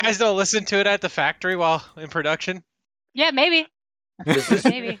guys don't listen to it at the factory while in production? Yeah, maybe.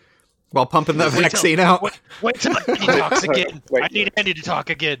 Maybe. While pumping the vaccine out. Wait till Andy talks again. I need Andy to talk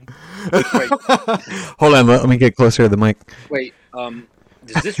again. Hold on, let me get closer to the mic. Wait,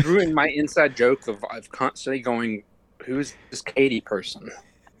 does this ruin my inside joke of constantly going, who's this Katie person?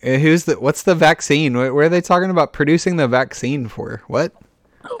 What's the vaccine? Where are they talking about producing the vaccine for? What?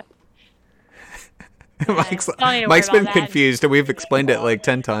 Mike's been confused, and we've explained it like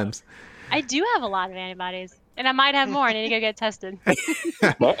 10 times. I do have a lot of antibodies, and I might have more. I need to go get tested.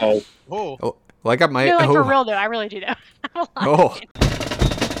 Uh-oh. Oh. Well, I got my... No, like for real, though. I really do, though. Oh.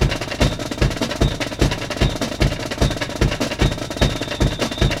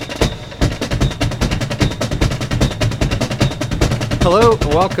 Hello,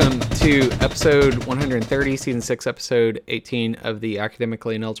 welcome to episode 130, season 6, episode 18 of the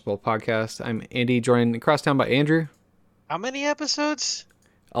Academically Ineligible podcast. I'm Andy, joined across town by Andrew. How many episodes?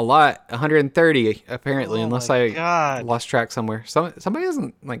 A lot, 130 apparently, Oh unless my I God. lost track somewhere. Somebody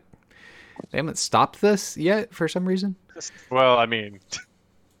hasn't, they haven't stopped this yet for some reason. Well, I mean,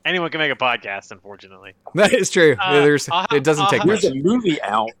 anyone can make a podcast, unfortunately. That is true. It doesn't take much. There's a movie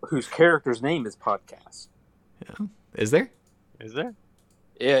out whose character's name is Podcast. Yeah. Is there? Is there?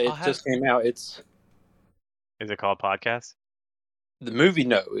 Yeah, it just came out. Is it called Podcast? The movie,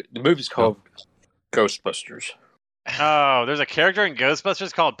 no. The movie's called Ghostbusters. Oh, there's a character in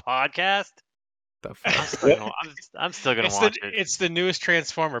Ghostbusters called Podcast? The I'm still going to watch it. It's the newest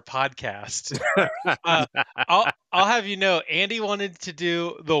Transformer podcast. I'll have you know, Andy wanted to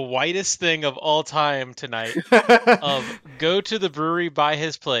do the whitest thing of all time tonight. Go to the brewery by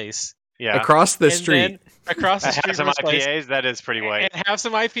his place. Yeah. Across the street. Across the street have some from his place, IPAs. That is pretty white. and have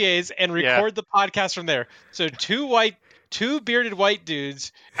some IPAs and record the podcast from there. So two bearded white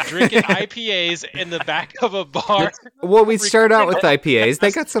dudes drinking IPAs in the back of a bar. Well, we start out with IPAs. They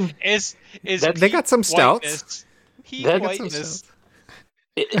got some. They got some stouts. Whiteness.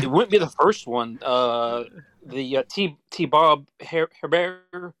 It wouldn't be the first one. The T. Bob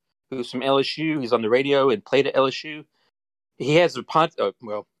Herbert, who's from LSU, he's on the radio and played at LSU. He has a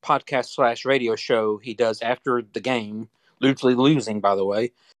podcast / radio show he does after the game, usually losing, by the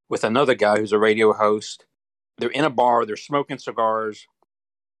way, with another guy who's a radio host. They're in a bar, they're smoking cigars,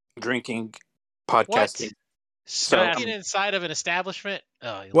 drinking, podcasting. What? Smoking inside of an establishment?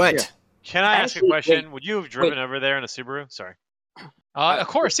 What? Yeah. Can I ask a question? Would you have driven over there in a Subaru? Sorry. Of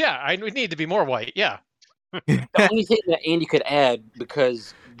course, yeah. I would need to be more white, yeah. The only thing that Andy could add,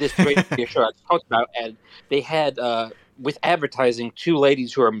 because this radio show I talked about, they had, with advertising, two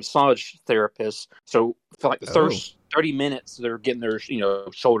ladies who are massage therapists. So for like the first 30 minutes, they're getting their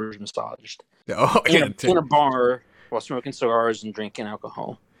shoulders massaged. Oh, In a bar while smoking cigars and drinking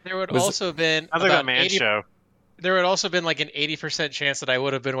alcohol. There would also been Sounds like a man show. There would also been like an 80% chance that I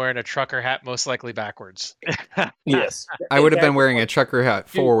would have been wearing a trucker hat, most likely backwards. Yes, I would have been wearing a trucker hat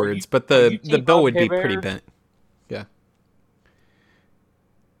forwards, but the bill would be pretty bent. Yeah.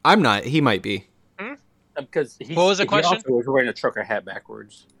 I'm not. He might be. Because What was the question? He also was wearing a trucker hat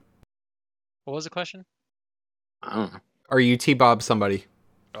backwards. What was the question? I don't know. Are you T-Bob somebody?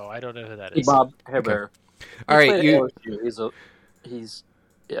 Oh, I don't know who that T. is. Bob Herbert. All right, He's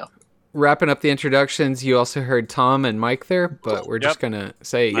wrapping up the introductions. You also heard Tom and Mike there, but we're just going to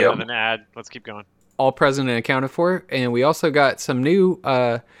say I have an ad. Let's keep going. All present and accounted for. And we also got some new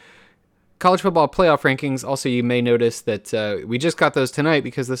college football playoff rankings. Also, you may notice that we just got those tonight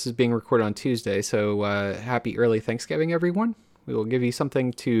because this is being recorded on Tuesday. So happy early Thanksgiving, everyone. We will give you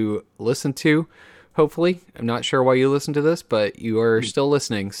something to listen to, hopefully. I'm not sure why you listen to this, but you are still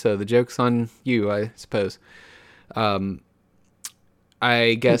listening. So the joke's on you, I suppose.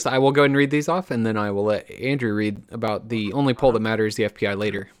 I guess I will go ahead and read these off, and then I will let Andrew read about the only poll that matters, the FPI,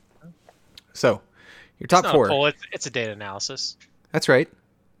 later. So, your top It's not four. a poll, it's a data analysis. That's right.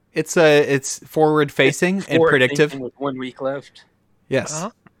 It's forward-facing and predictive. With 1 week left. Yes. Uh-huh.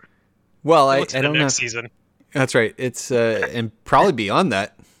 Well, I What's the don't know. next season? That's right. It's and probably beyond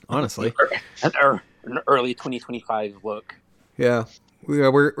that, honestly. An early 2025 look. Yeah.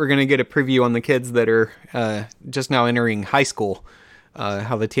 We're going to get a preview on the kids that are just now entering high school,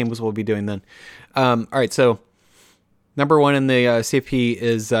 how the teams will be doing then. All right, so number one in the CFP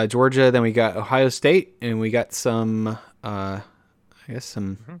is Georgia. Then we got Ohio State, and we got some,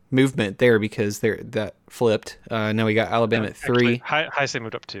 movement there because that flipped. Now we got Alabama at 3. Actually, High State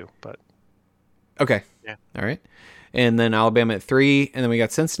moved up 2, but Okay. Yeah. All right. And then Alabama at 3, and then we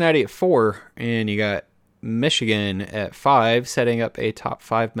got Cincinnati at 4, and you got Michigan at 5, setting up a top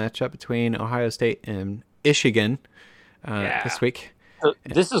 5 matchup between Ohio State and Michigan this week. So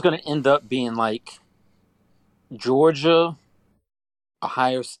this is going to end up being like Georgia,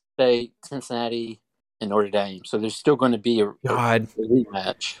 Ohio State, Cincinnati, and Notre Dame. So there's still going to be a God.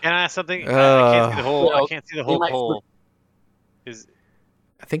 rematch. Can I ask something? I can't see the whole. Well, I can't see the whole might- poll. Is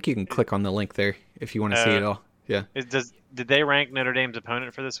I think you can click on the link there if you want to see it all. Yeah. did they rank Notre Dame's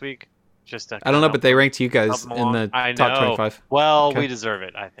opponent for this week? Just to I don't know, but they help ranked you guys them in along? the I top know. 25. Well, Okay. we deserve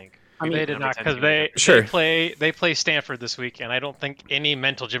it, I think. I mean, They did Number not 10 because team in the Sure. they play Stanford this week, and I don't think any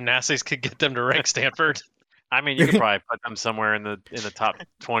mental gymnastics could get them to rank Stanford. I mean, you could probably put them somewhere in the top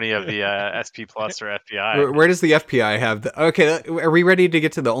 20 of the SP Plus or FBI. Where does the FPI have okay, are we ready to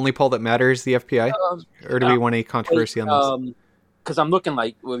get to the only poll that matters, the FPI? Or do we want any controversy on this? Because I'm looking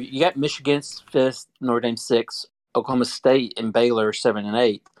you got Michigan's 5th, Notre Dame 6th, Oklahoma State and Baylor 7 and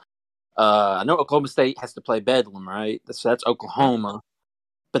 8. I know Oklahoma State has to play Bedlam, right? So that's Oklahoma.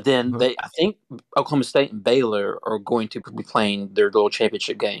 But then I think Oklahoma State and Baylor are going to be playing their little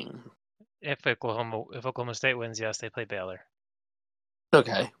championship game. If Oklahoma State wins, yes, they play Baylor.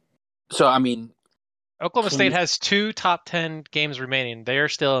 Okay. So, I mean, Oklahoma Can State you- has 2 top 10 games remaining. They are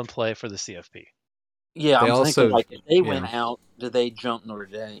still in play for the CFP. yeah, They I'm also- thinking, if they win out, do they jump Notre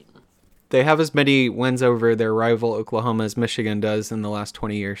Dame? They have as many wins over their rival Oklahoma as Michigan does in the last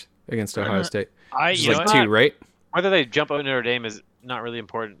 20 years against Ohio State. You It's know like what? 2, right? Whether they jump out Notre Dame is not really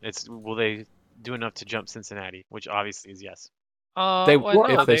important. It's will they do enough to jump Cincinnati, which obviously is yes. They well,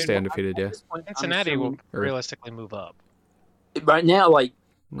 no, if they stay undefeated, yeah. Cincinnati will Or- realistically move up. Right now, Well,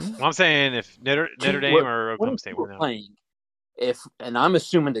 I'm saying if Notre Dame what- or what Oklahoma if State we're win out. playing? And I'm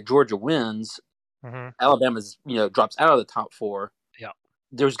assuming that Georgia wins, hmm Alabama's drops out of the top 4. Yeah.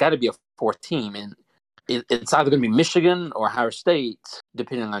 There's got to be a 4th team, and it's either going to be Michigan or Ohio State,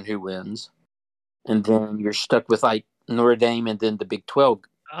 depending on who wins. And then you're stuck with Notre Dame and then the Big 12.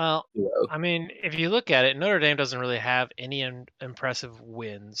 I mean, if you look at it, Notre Dame doesn't really have any impressive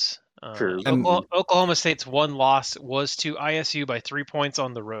wins. True. Oklahoma State's one loss was to ISU by 3 points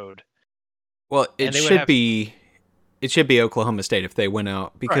on the road. Well, And it they would should have- be Oklahoma State if they win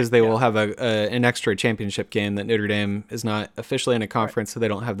out because Right, they yeah. will have an extra championship game that Notre Dame is not officially in a conference, so they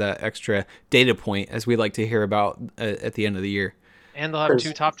don't have that extra data point as we like to hear about at the end of the year. And they'll have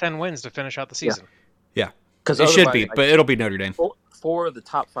 2 top 10 wins to finish out the season. Yeah, Because it should be, but it'll be Notre Dame. 4 of the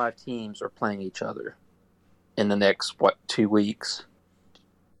top 5 teams are playing each other in the next 2 weeks.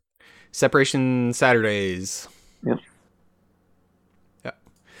 Separation Saturdays. Yep. Yeah.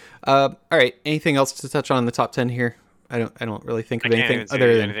 All right. Anything else to touch on in the top 10 here? I don't really think I of can't anything even say other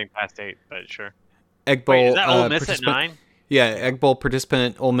there's than anything past 8, but sure. Egg Bowl. Wait, is that Ole Miss at participant- 9? Yeah, Egg Bowl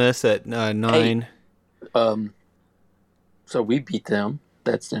participant Ole Miss at 9. So we beat them.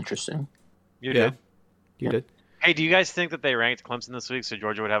 That's interesting. You Yeah. did. You did. Hey, do you guys think that they ranked Clemson this week so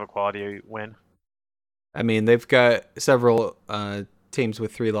Georgia would have a quality win? I mean, they've got several teams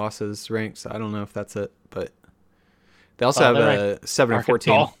with 3 losses ranked, so I don't know if that's it, but they also have they're a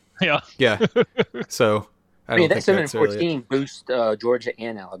 7-14. Arkansas. Yeah. Yeah. So I I don't mean, that think 7 that's and really it. 14 boost Georgia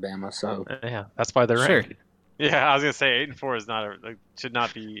and Alabama. So Yeah, that's why they're Sure. ranked. Yeah, I was gonna say 8 and 4 is not should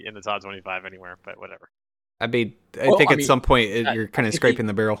not be in the top 25 anywhere, but whatever. I mean, I Well, think I at mean, some point I- you're kind I of think scraping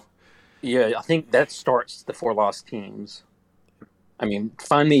the barrel. yeah, I think that starts the 4 loss teams. I mean,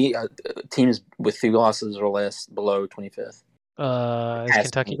 find me teams with 3 losses or less below 25th. Is Has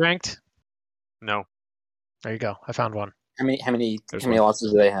Kentucky to be. ranked? No, There you go. I found one. How many There's how many one.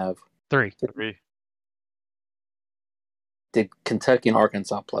 losses do they have? 3. 3. Did Kentucky and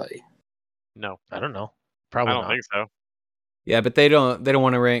Arkansas play? No, I don't know. I Probably don't not. think so. Yeah, but they don't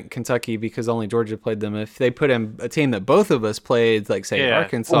want to rank Kentucky because only Georgia played them. If they put in a team that both of us played, like say Yeah.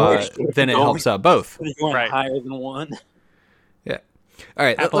 Arkansas, then it helps out both. Are they going Right. higher than 1? All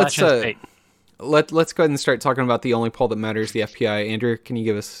right, Appalachian State. let's go ahead and start talking about the only poll that matters, the FPI. Andrew, can you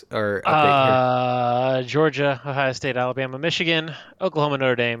give us our update Georgia, Ohio State, Alabama, Michigan, Oklahoma,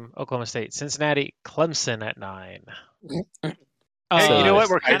 Notre Dame, Oklahoma State, Cincinnati, Clemson at 9. Hey, So- you know what?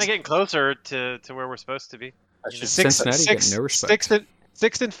 We're I kind of just- getting closer to where we're supposed to be. I should Cincinnati getting no respect.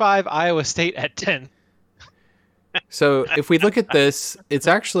 6 and 5, Iowa State at 10. here? So if we look at this, it's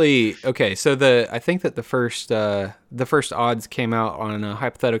actually okay. So I think that the first odds came out on a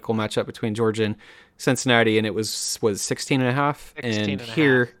hypothetical matchup between Georgia and Cincinnati, and it was 16.5, 16 and and a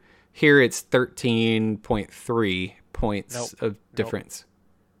here it's 13.3 points Nope. of difference.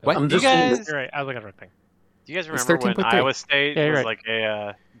 What? I'm Do you just saying guys- You're right. I was looking at the right thing. Do you guys It's remember when 13.3. Iowa State Yeah, you're was right. like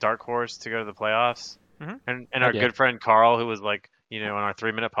a dark horse to go to the playoffs? Mhm. And I our did. good friend Carl, who was like, on our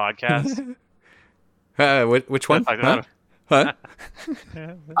 3-minute podcast. Which one? Talked Huh? about-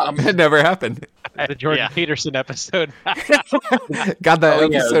 Huh? It never happened. The Jordan Yeah. Peterson episode. God, that Oh,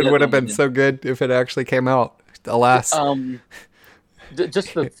 yeah, episode that would have been one. so good if it actually came out. Alas, just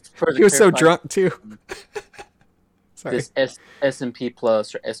to further he was so clarify- drunk too. Sorry. this S&P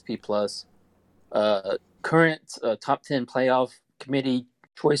Plus or SP Plus. Current top 10 playoff committee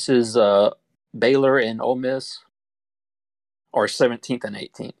choices: Baylor and Ole Miss are 17th and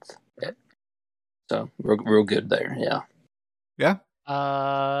 18th. So real good there. Yeah. Yeah.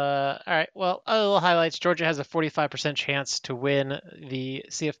 All right. Well, other little highlights. Georgia has a 45% chance to win the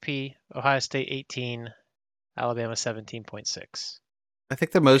CFP. Ohio State 18, Alabama 17.6. I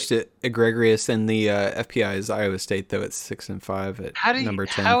think the most egregious in the FPI is Iowa State, though it's 6-5 at number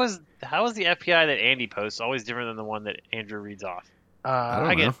 10. How is the FPI that Andy posts always different than the one that Andrew reads off?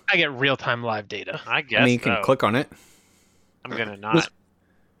 I don't know. I get real time live data. I guess. I mean, you can click on it. I'm gonna not.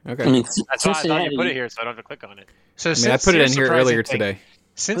 Okay. I mean, That's why I thought you put it here, so I don't have to click on it. So I put it in here earlier thing, today.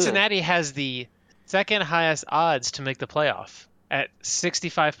 Cincinnati has the second highest odds to make the playoff at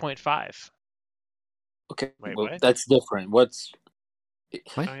 65.5. Okay, Wait, well, what? that's different. What's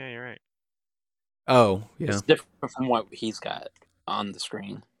What? Oh yeah, you're right. Oh, yeah. It's different from what he's got on the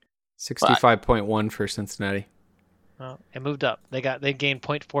screen. 65.1 for Cincinnati. Well, it moved up. They gained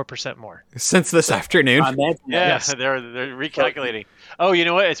 0.4% more. Since this afternoon. I imagine Yeah, Yes. they're recalculating. Oh, you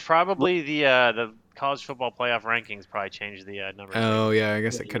know what? It's probably the college football playoff rankings probably changed the number. Oh, yeah, I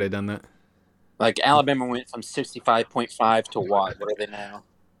guess it could have done that. like Alabama went from 65.5 to what? What are they now?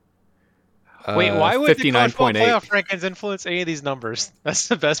 Wait, why would the college football 59.8. playoff rankings influence any of these numbers? That's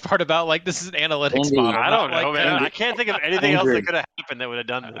the best part about this is an analytics Andy, model. I don't not know, like man. I can't think of anything else Andrew. that could have happened that would have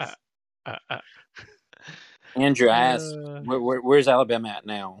done this. Andrew, I asked, where's Alabama at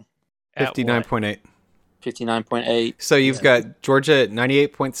now? At what? 59.8. 59.8. So you've got Georgia at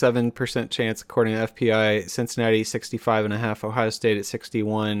 98.7% chance according to FPI, Cincinnati 65.5%, Ohio State at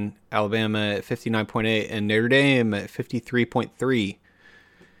 61%, Alabama at 59.8%, and Notre Dame at 53.3%.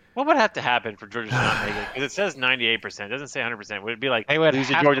 What would have to happen for Georgia to not make it? Because it says 98%. It doesn't say 100%. Would it be like They would lose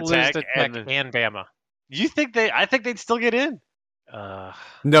to have Georgia to lose Tech to Tech and Bama. You think I think they'd still get in.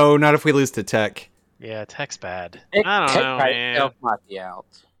 No, not if we lose to Tech. Yeah, Tech's bad. I don't know, by man. itself might be out.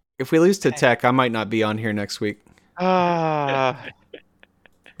 If we lose to Tech, I might not be on here next week. We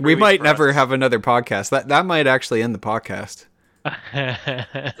Really might for never us. have another podcast. That might actually end the podcast.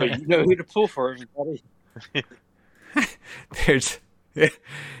 So you know who to pull for, everybody. There's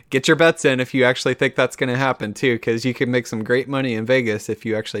get your bets in if you actually think that's going to happen too, because you can make some great money in Vegas if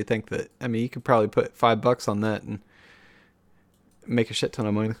you actually think that. I mean, you could probably put $5 on that and make a shit ton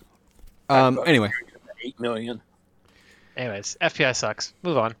of money. Anyway, 8 million. Anyways, FPI sucks.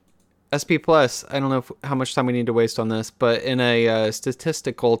 Move on. SP Plus. I don't know how much time we need to waste on this, but in a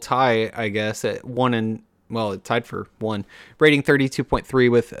statistical tie, I guess at it tied for 1, rating 32.3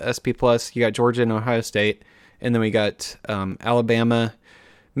 with SP Plus. You got Georgia and Ohio State. And then we got Alabama,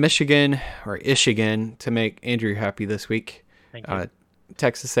 Michigan, or Ishigan to make Andrew happy this week. Thank you.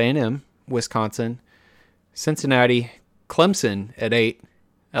 Texas A&M, Wisconsin, Cincinnati, Clemson at 8,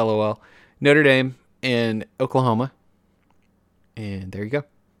 LOL, Notre Dame, and Oklahoma. And there you go.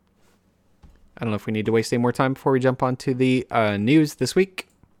 I don't know if we need to waste any more time before we jump on to the news this week.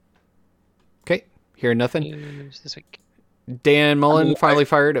 Okay, hearing nothing. News this week. Dan Mullen finally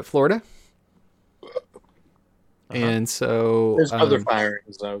fired at Florida. And so There's other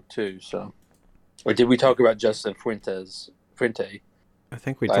firings though too. So, or did we talk about Justin Fuente? I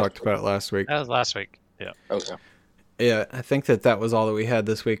think we last talked week? about it last week. That was last week. Yeah. Okay. Yeah, I think that was all that we had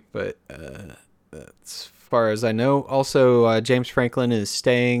this week. But as far as I know, also James Franklin is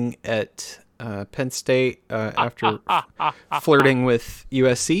staying at Penn State after flirting with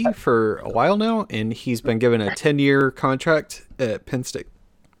USC for a while now, and he's been given a 10-year contract at Penn State.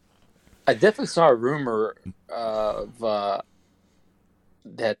 I definitely saw a rumor of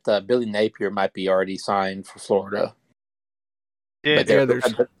that Billy Napier might be already signed for Florida. Yeah,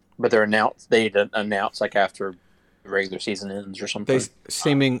 But they're announced. They announced like after the regular season ends or something.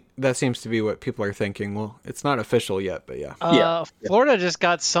 That seems to be what people are thinking. Well, it's not official yet, but yeah. Yeah. Florida just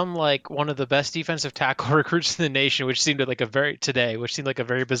got one of the best defensive tackle recruits in the nation, which seemed like a very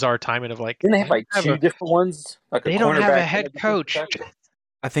bizarre timing of like. Didn't they have like two different ones? Like They don't have a cornerback head and coach.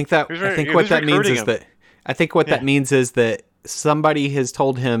 I think what who's that means recruiting is him? that means is that somebody has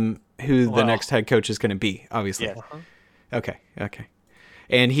told him who the Well. next head coach is going to be. Obviously, Yeah. okay,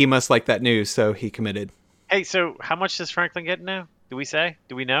 and he must like that news, so he committed. Hey, so how much does Franklin get now? Do we say?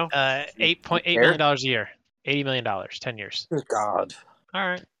 Do we know? $8.8 million a year, $80 million, 10 years. Good God. All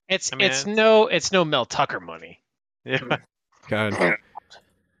right. It's I mean, it's no Mel Tucker money. Yeah. God,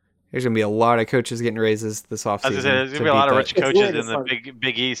 there's going to be a lot of coaches getting raises this offseason. I was gonna say, there's to gonna be a lot beat of that. rich It's coaches weird, in it's the like-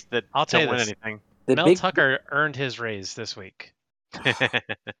 Big East that I'll tell don't you win this. anything. The Mel Big Tucker earned his raise this week.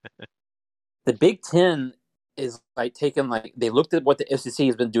 The Big Ten is like taking like they looked at what the SEC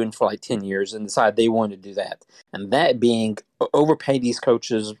has been doing for like 10 years and decided they wanted to do that, and that being overpay these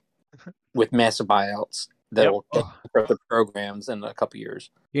coaches with massive buyouts that Yep. will take over the programs in a couple years.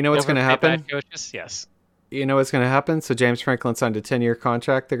 You know what's going to Overpay happen? bad coaches? Yes. You know what's going to happen? So James Franklin signed a 10-year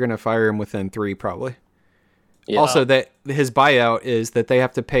contract. They're going to fire him within 3, probably. Yeah. Also, that his buyout is that they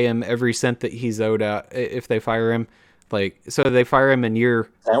have to pay him every cent that he's owed out if they fire him. Like, so they fire him in year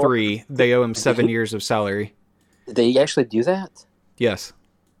 3, they owe him 7 years of salary. Did they actually do that? Yes,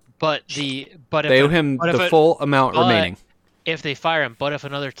 But if they owe him the full amount remaining. If they fire him, but if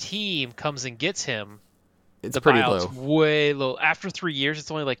another team comes and gets him, It's the pretty buyout's low. way low. After 3 years,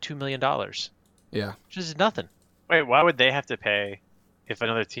 it's only like $2 million, Yeah. which is nothing. Wait, why would they have to pay if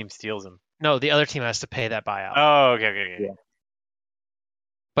another team steals him? No, the other team has to pay that buyout. Oh, okay. Yeah.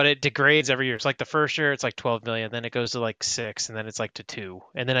 But it degrades every year. It's like the first year, it's like 12 million, then it goes to like 6, and then it's like to 2,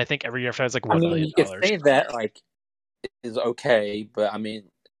 and then I think every year after it's like $1 million. You could say that like is okay, but I mean,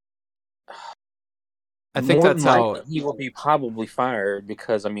 I think more that's than how. likely he will be probably fired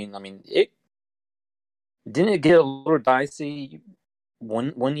because I mean, it didn't it get a little dicey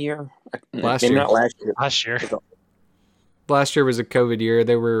one year. Last Maybe year. not last year. Last year. Last year was a COVID year.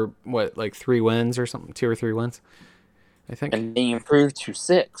 They were, what, like 3 wins or something? 2 or 3 wins, I think. And they improved to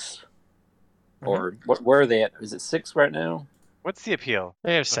 6. Or where are they at? Is it 6 right now? What's the appeal?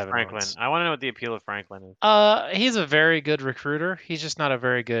 They have of 7 Franklin. wins. I want to know what the appeal of Franklin is. He's a very good recruiter. He's just not a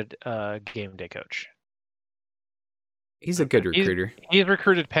very good game day coach. He's a good recruiter. He's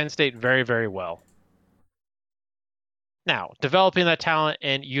recruited Penn State very, very well. Now, developing that talent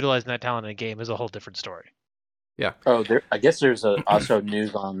and utilizing that talent in a game is a whole different story. Oh, I guess there's also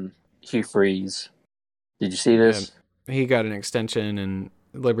news on Hugh Freeze. Did you see this? He got an extension, and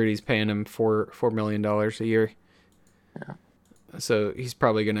Liberty's paying him $4 million a year. Yeah. So he's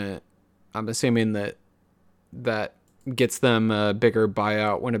probably gonna. I'm assuming that gets them a bigger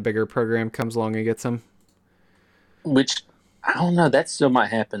buyout when a bigger program comes along and gets them. Which, I don't know, that still might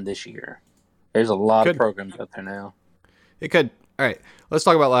happen this year. There's a lot Could. of programs out there now. It could. All right, let's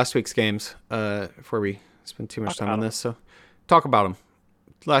talk about last week's games before we spend too much Talk time on about this. So, talk about them.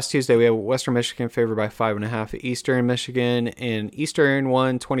 Last Tuesday, we had Western Michigan favored by 5.5 at Eastern Michigan, and Eastern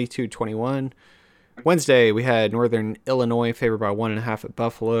won 22-21. Wednesday, we had Northern Illinois favored by 1.5 at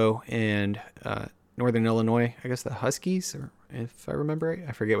Buffalo, and Northern Illinois, I guess the Huskies, or if I remember right,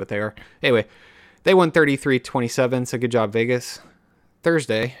 I forget what they are. Anyway, they won 33-27, so good job, Vegas.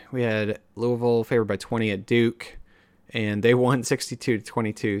 Thursday, we had Louisville favored by 20 at Duke, and they won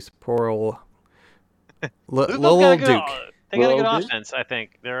 62-22. So poor old little Duke. They got a good Well, Duke. offense, I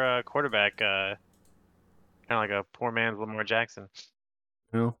think. Their quarterback, kind of like a poor man's Lamar Jackson.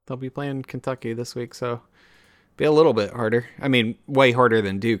 Well, they'll be playing Kentucky this week, so be a little bit harder. I mean, way harder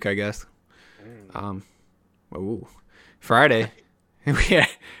than Duke, I guess. Friday, we had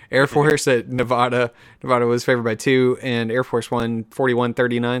Air Force at Nevada. Nevada was favored by 2, and Air Force won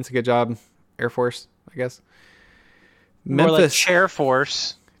 41-39. So good job, Air Force, I guess. More like Memphis, Chair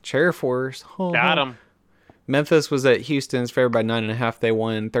Force. Chair Force. Got him. Memphis was at Houston's favored by 9.5. They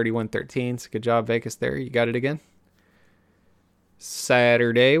won 31-13. So good job, Vegas. There, you got it again.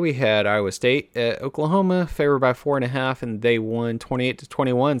 Saturday, we had Iowa State at Oklahoma, favored by 4.5, and they won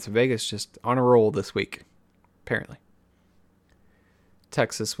 28-21. So Vegas just on a roll this week, apparently.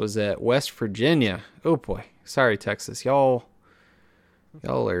 Texas was at West Virginia. Oh boy, sorry Texas, y'all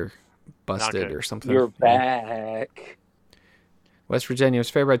are busted good. or something. You're Yeah. back. West Virginia was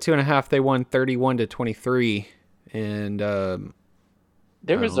favored by 2.5. They won 31-23, and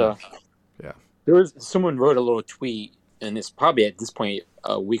There was don't know. there was someone wrote a little tweet, and it's probably at this point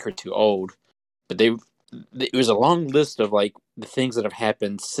a week or 2 old, but it was a long list of like the things that have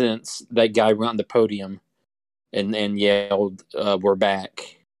happened since that guy went on the podium and yelled, "We're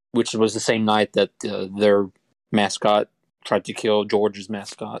back," which was the same night that their mascot tried to kill Georgia's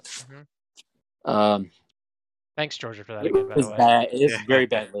mascot. Thanks, Georgia, for that It again, by was the way. bad. It's a very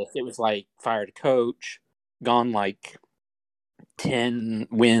bad list. It was like fired a coach, gone like 10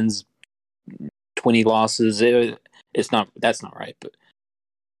 wins, 20 losses. It's not. That's not right. But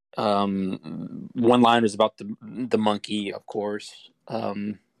one line was about the monkey, of course.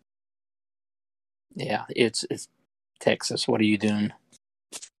 Yeah, it's Texas. What are you doing?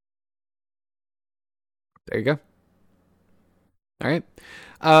 there you go. All right.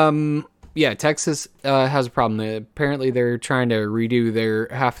 Yeah, Texas has a problem. Apparently, they're trying to redo their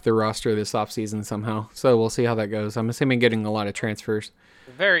half the roster this offseason somehow. So we'll see how that goes. I'm assuming getting a lot of transfers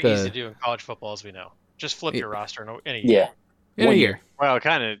Very the- easy to do in college football, as we know. Just flip your roster in any Yeah. in a One year. Well,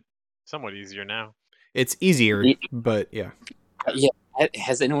 kind of somewhat easier now. It's easier, Ye- but yeah. Yeah.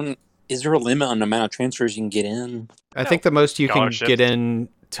 Has anyone Is there a limit on the amount of transfers you can get in? I think the most you can Scholarships. get in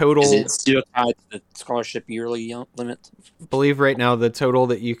total. Is it still tied to the scholarship yearly limit? I believe right now the total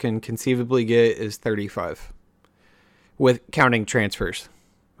that you can conceivably get is 35, with counting transfers.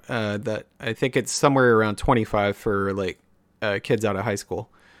 That I think it's somewhere around 25 for like kids out of high school,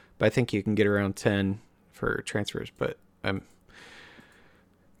 but I think you can get around 10 for transfers. But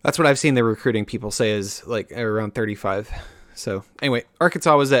that's what I've seen the recruiting people say is like around 35. So anyway,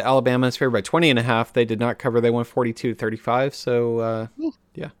 Arkansas was at Alabama. It's favored by 20.5. They did not cover. They won 42-35. So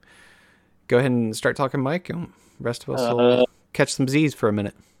yeah, go ahead and start talking, Mike. And the rest of us will catch some Z's for a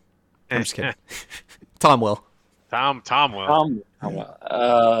minute. I'm just kidding. Tom will. Tom will.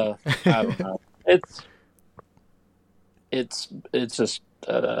 I don't know. It's just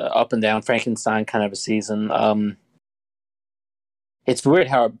up and down Frankenstein kind of a season. It's weird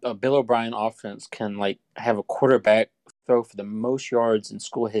how a Bill O'Brien offense can like have a quarterback throw for the most yards in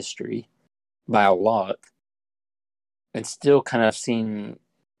school history by a lot, and still kind of seem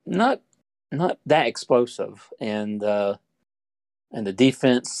not that explosive. And the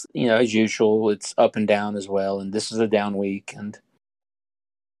defense, as usual, it's up and down as well. And this is a down week, and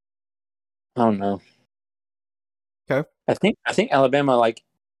I don't know. Okay. I think Alabama like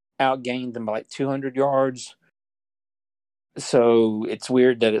outgained them by like 200 yards. So it's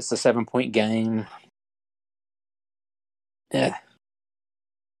weird that it's a 7-point game. Yeah.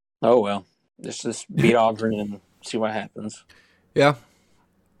 Oh well. Let's just beat Auburn and see what happens. Yeah.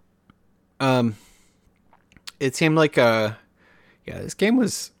 It seemed like this game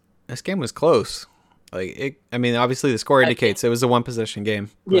was close. Like it. I mean, obviously the score indicates it was a one possession game.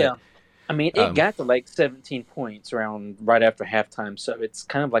 But, yeah. I mean, it got to like 17 points around right after halftime. So it's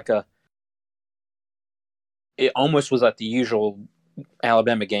kind of like it almost was like the usual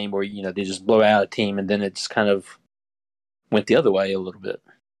Alabama game where, they just blow out a team and then it just kind of went the other way a little bit.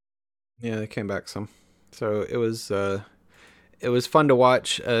 Yeah, they came back some. So it was fun to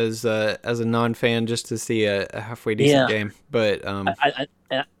watch as a non-fan just to see a halfway decent game. But I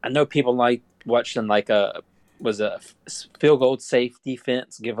know people like watching like a field goal safe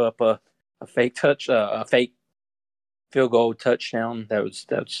defense give up a fake field goal touchdown. That was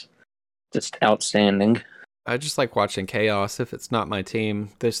just outstanding. I just like watching chaos. If it's not my team,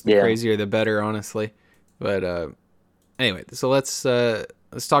 the crazier the better, honestly. But anyway, so let's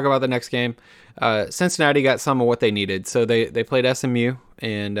talk about the next game. Cincinnati got some of what they needed. So they played SMU,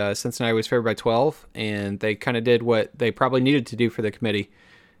 and Cincinnati was favored by 12, and they kind of did what they probably needed to do for the committee.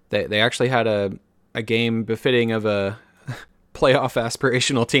 They actually had a game befitting of a playoff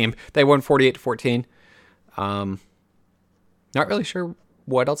aspirational team. They won 48-14. Not really sure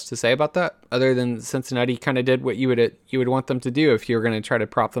what else to say about that, other than Cincinnati kind of did what you would want them to do if you were going to try to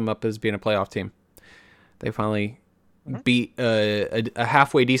prop them up as being a playoff team. They finally beat a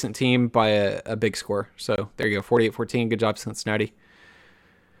halfway decent team by a big score. So there you go, 48-14. Good job, Cincinnati.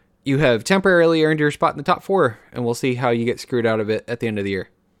 You have temporarily earned your spot in the top 4, and we'll see how you get screwed out of it at the end of the year.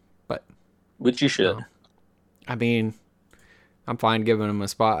 But which you should. I mean, I'm fine giving them a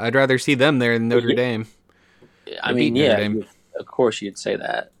spot. I'd rather see them there than Notre Dame. I mean, yeah, of course you'd say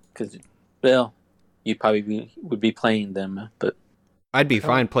that because, well, you probably would be playing them, but I'd be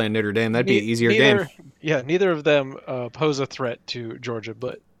fine playing Notre Dame. That'd be an easier game. Yeah, neither of them pose a threat to Georgia,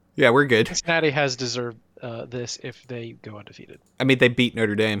 but yeah, we're good. Cincinnati has deserved this if they go undefeated. I mean, they beat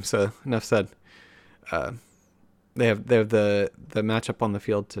Notre Dame, so enough said. They have the matchup on the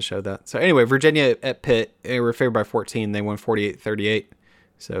field to show that. So anyway, Virginia at Pitt, they were favored by 14. They won 48-38.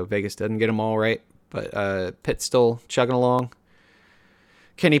 So Vegas doesn't get them all right, but Pitt's still chugging along.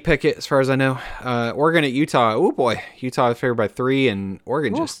 Kenny Pickett, as far as I know. Oregon at Utah. Oh boy, Utah favored by 3, and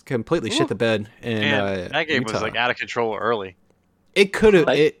Oregon just completely shit the bed. And that game Utah was like out of control early. It could have.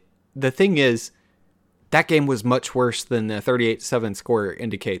 The thing is, that game was much worse than the 38-7 score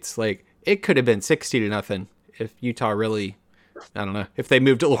indicates. Like it could have been 60-0 if Utah really, I don't know, if they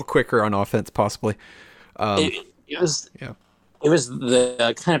moved a little quicker on offense, possibly. It was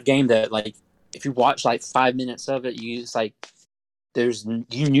the kind of game that, like, if you watch like 5 minutes of it, you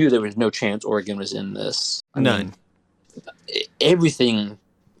knew there was no chance Oregon was in this. None. Everything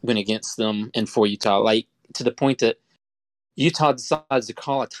went against them and for Utah, like to the point that Utah decides to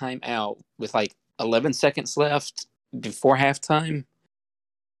call a timeout with like 11 seconds left before halftime.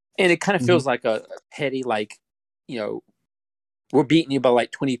 And it kind of feels like a petty, like, we're beating you by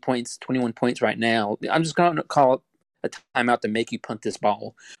like 20 points, 21 points right now. I'm just going to call a timeout to make you punt this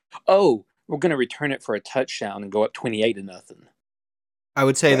ball. Oh, we're going to return it for a touchdown and go up 28-0. I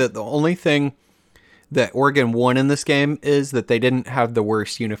would say that the only thing that Oregon won in this game is that they didn't have the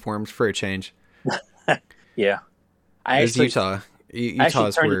worst uniforms for a change. Yeah. Utah.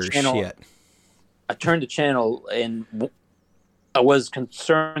 Utah's turned the were channel. shit. I turned the channel and I was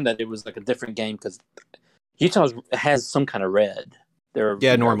concerned that it was like a different game because Utah has some kind of red.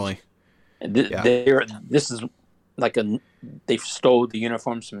 Normally. This is like they stole the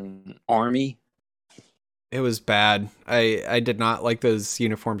uniforms from Army. It was bad. I did not like those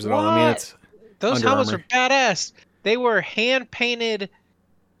uniforms at all. I mean, What? it's Those Under helmets Armour. were badass. They were hand painted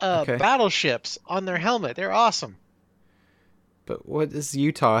Okay. battleships on their helmet. They're awesome. But what does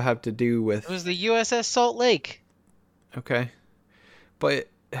Utah have to do with? It was the USS Salt Lake. Okay, but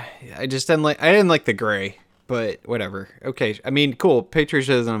I just didn't like. I didn't like the gray, but whatever. Okay, I mean, cool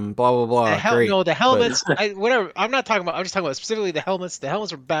patriotism, blah blah blah. Great. No, the helmets. Whatever. I'm not talking about. I'm just talking about specifically the helmets. The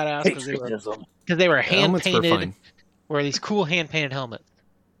helmets were badass because they were The hand helmets were painted. fine. Were these cool hand painted helmets?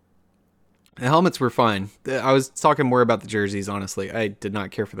 The helmets were fine. I was talking more about the jerseys. Honestly, I did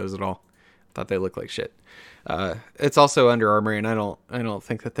not care for those at all. Thought they looked like shit. It's also Under Armour, and I don't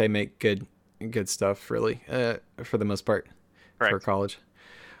think that they make good stuff really, for the most part, for Correct. college.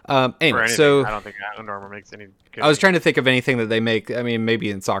 For Anyway, anything. so I don't think Under Armour makes any good. I was trying to think of anything that they make. I mean,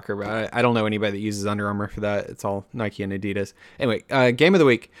 maybe in soccer, but I don't know anybody that uses Under Armour for that. It's all Nike and Adidas. Anyway, game of the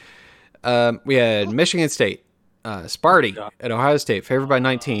week. We had Michigan State, Sparty at Ohio State, favored by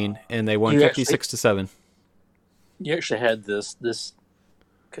 19, and they won 56-7. You actually had this.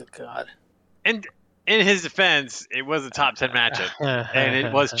 Good God. And in his defense, it was a top 10 matchup, and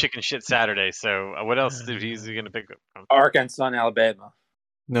it was chicken shit Saturday. So what else is he going to pick from? Arkansas and Alabama.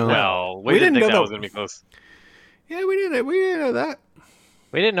 No, Well, We we didn't didn't think know that that- was going to be close. yeah, we didn't know that.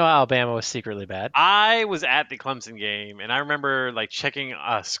 We didn't know Alabama was secretly bad. I was at the Clemson game, and I remember like checking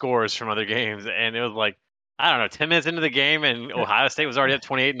scores from other games, and it was like, I don't know, 10 minutes into the game, and Ohio State was already up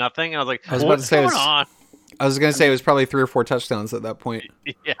 28-0. And I was like, I was about what's to say going it's- on? I was gonna say it was probably 3 or 4 touchdowns at that point.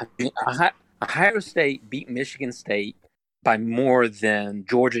 Yeah. Ohio State beat Michigan State by more than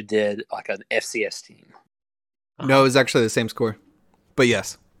Georgia did, like an FCS team. No, it was actually the same score. But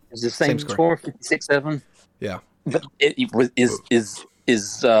yes, Is the Same same score. score 56-7? Yeah. But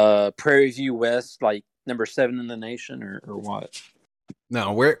is Prairie View West like number 7 in the nation or what?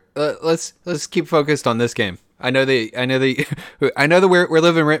 no, we're let's keep focused on this game. I know that we're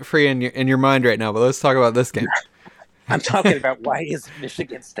living rent free in your mind right now, but let's talk about this game. I'm talking about why is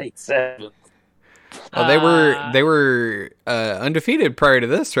Michigan State 7? Well, they were undefeated prior to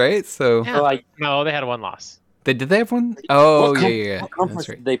this, right? So Yeah. Like, No, they had one loss. did they have one? Oh, what yeah. What conference That's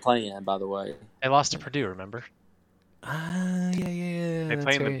right. did they play in, by the way? They lost to Purdue. Remember? Yeah. They That's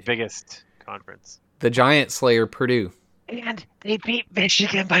play in the right. biggest conference. The Giant Slayer Purdue. And they beat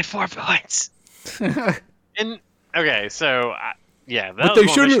Michigan by 4 points. And okay, so yeah, But that they was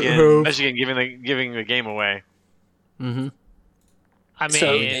more shouldn't have. Michigan giving the game away. Mm-hmm. I mean,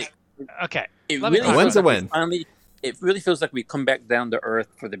 So okay. It Let me really talk When's feels the like we win? Finally, it really feels like we come back down to earth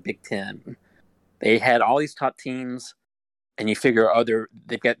for the Big Ten. They had all these top teams, and you figure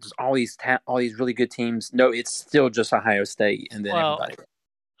they've got just all these really good teams. No, it's still just Ohio State, and then Well, everybody.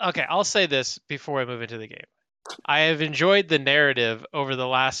 Okay, I'll say this before I move into the game. I have enjoyed the narrative over the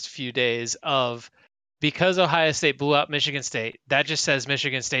last few days of because Ohio State blew out Michigan State, that just says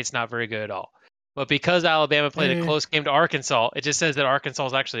Michigan State's not very good at all. But because Alabama played a close game to Arkansas, it just says that Arkansas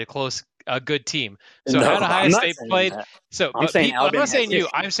is actually a good team. So No, had Ohio I'm not State saying played, that. so I'm but saying people, I'm Alabama not saying has you.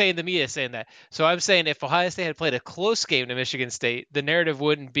 history. I'm saying the media is saying that. So I'm saying if Ohio State had played a close game to Michigan State, the narrative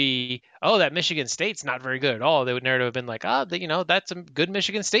wouldn't be, oh, that Michigan State's not very good at all. The narrative would have been like, that's a good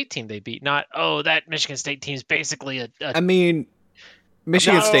Michigan State team they beat. Not, oh, that Michigan State team's basically a I mean,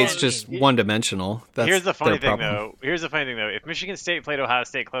 Michigan No, State's just one-dimensional. That's Here's the funny their thing, problem. though. If Michigan State played Ohio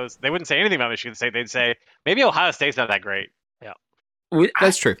State close, they wouldn't say anything about Michigan State. They'd say maybe Ohio State's not that great.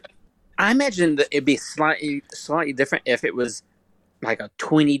 That's true. I imagine that it'd be slightly different if it was like a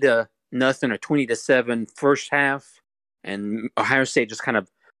 20-0 or 20-7 first half, and Ohio State just kind of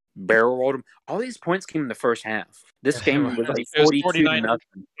barrel rolled them. All these points came in the first half. This game was like It was 42-0.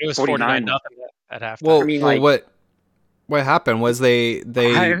 It was 49 49-0 at halftime. Well, I mean, well, like- what happened was they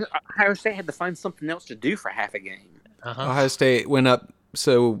Ohio State had to find something else to do for half a game. Uh-huh. Ohio State went up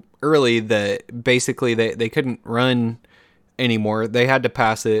so early that basically they couldn't run anymore. They had to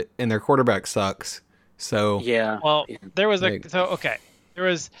pass it, and their quarterback sucks. So Yeah. Well, there was Like-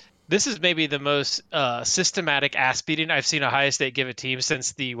 this is maybe the most systematic ass beating I've seen Ohio State give a team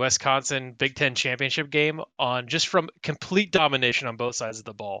since the Wisconsin Big Ten championship game on just from complete domination on both sides of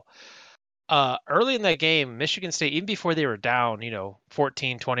the ball. Early in that game, Michigan State, even before they were down,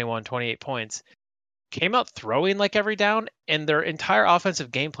 14, 21, 28 points, came out throwing like every down, and their entire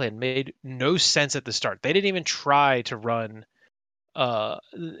offensive game plan made no sense at the start. They didn't even try to run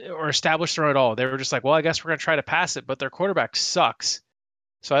or established run at all. They were just like, well, I guess we're going to try to pass it, but their quarterback sucks.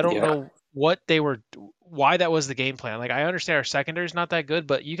 So I don't know why that was the game plan. Like, I understand our secondary is not that good,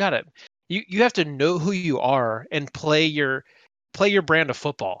 but you have to know who you are and play your brand of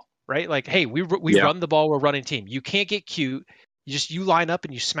football, right? Like, hey, we run the ball, we're running team. You can't get cute. You line up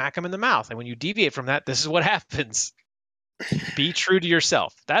and you smack them in the mouth. And when you deviate from that, this is what happens. Be true to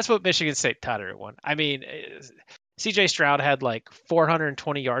yourself. That's what Michigan State taught everyone. I mean, CJ Stroud had like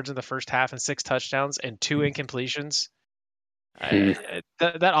 420 yards in the first half and 6 touchdowns and 2 incompletions. That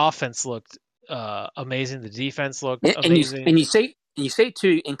offense looked amazing. The defense looked amazing. And you say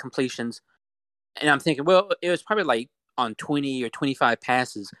 2 incompletions, and I'm thinking, well, it was probably like on 20 or 25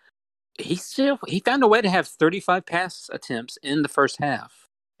 passes. He found a way to have 35 pass attempts in the first half.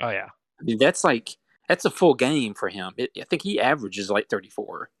 Oh yeah, I mean, that's a full game for him. I think he averages like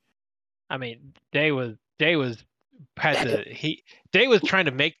 34. I mean, Day was trying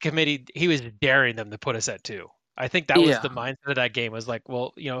to make committee. He was daring them to put us at 2. I think that was the mindset of that game. Was like,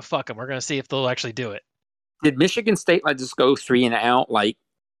 well, fuck them. We're gonna see if they'll actually do it. Did Michigan State just go 3 and out like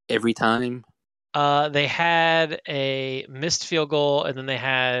every time? They had a missed field goal, and then they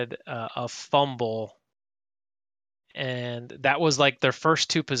had a fumble, and that was like their first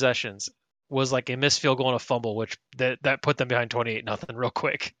 2 possessions was like a missed field goal and a fumble, which that put them behind 28-0 real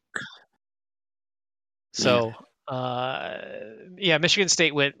quick. So, Michigan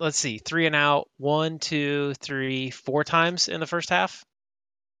State went, let's see, 3 and out, 1, 2, 3, 4 times in the first half.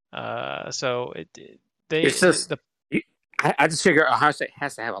 So I just figure Ohio State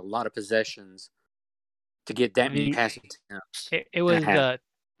has to have a lot of possessions to get that many passing attempts. It was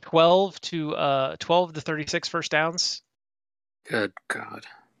 12 to 36 first downs. Good God.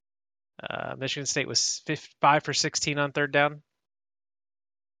 Michigan State was 5 for 16 on third down.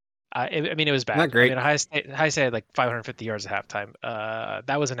 I mean, it was bad. Not great. I mean, Ohio State had like 550 yards at halftime.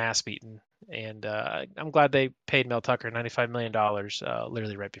 That was an ass beating, and I'm glad they paid Mel Tucker $95 million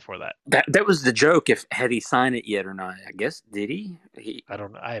literally right before that. That was the joke. Had he signed it yet or not? I guess did he? I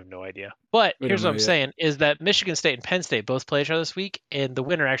don't know. I have no idea. But here's what I'm saying: is that Michigan State and Penn State both play each other this week, and the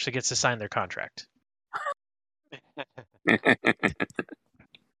winner actually gets to sign their contract.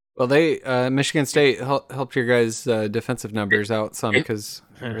 Well, Michigan State helped your guys' defensive numbers out some because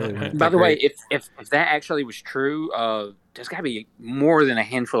really by the way, if that actually was true, there's got to be more than a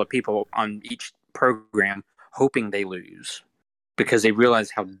handful of people on each program hoping they lose because they realize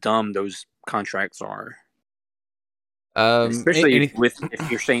how dumb those contracts are. Especially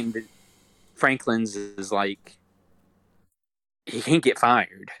if you're saying that Franklin's is like he can't get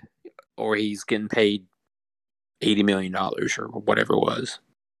fired or he's getting paid $80 million or whatever it was.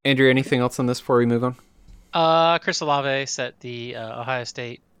 Andrew, anything else on this before we move on? Chris Olave set the Ohio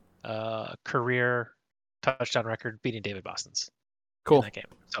State career touchdown record, beating David Boston's. Cool. In that game.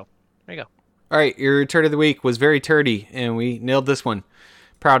 So there you go. All right, your turd of the week was very turdy, and we nailed this one.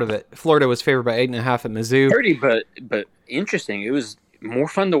 Proud of it. Florida was favored by 8.5 at Mizzou. Turdy, but interesting. It was more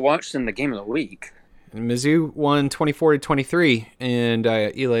fun to watch than the game of the week. And Mizzou won 24-23, and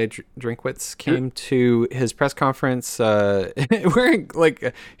Eli Drinkwitz came to his press conference wearing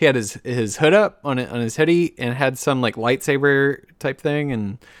he had his hood up on his hoodie and had some lightsaber type thing,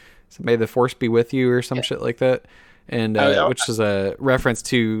 and may the force be with you or some shit like that, and which is a reference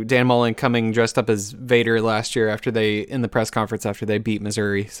to Dan Mullen coming dressed up as Vader last year in the press conference after they beat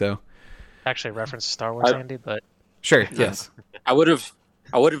Missouri. So actually a reference to Star Wars, Andy, but sure, yes.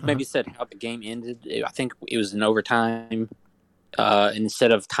 I would have maybe said how the game ended. I think it was in overtime.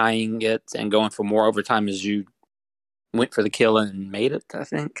 Instead of tying it and going for more overtime, as you went for the kill and made it. I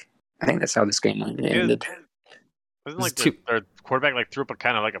think that's how this game ended. Wasn't their quarterback threw up a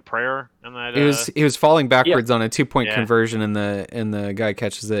kind of like a prayer in that? He was falling backwards on a 2-point conversion, and the guy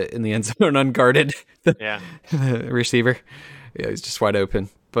catches it in the end zone unguarded. The receiver, he's just wide open.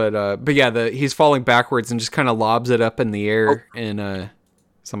 But he's falling backwards and just kind of lobs it up in the air, and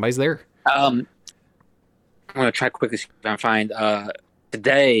somebody's there. I'm gonna try quickly see if I can find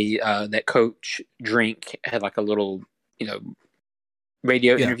today that Coach Drink had a little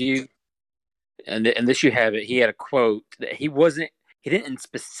radio interview, and this you have it. He had a quote that he didn't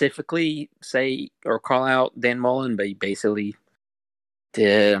specifically say or call out Dan Mullen, but he basically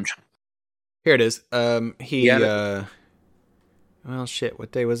did. Here it is. Well, shit.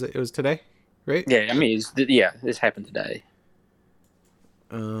 What day was it? It was today, right? Yeah, I mean, this happened today.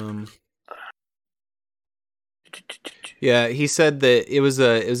 Yeah, he said that it was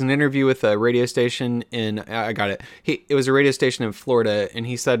an interview with a radio station I got it. It was a radio station in Florida, and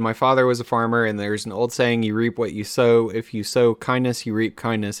he said, "My father was a farmer, and there's an old saying: you reap what you sow. If you sow kindness, you reap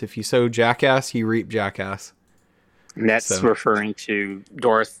kindness. If you sow jackass, you reap jackass." And that's So- referring to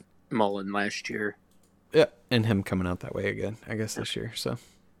Darth Mullen last year. Yeah, and him coming out that way again, I guess this year. So,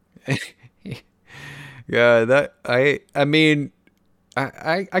 yeah, that I mean,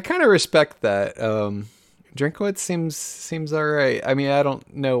 I kind of respect that. Drinkowitz seems all right. I mean, I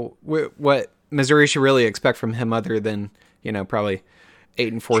don't know what Missouri should really expect from him other than probably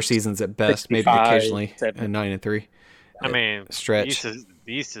 8-4 seasons at best, maybe 65, occasionally 70. a 9-3 I mean, stretch. The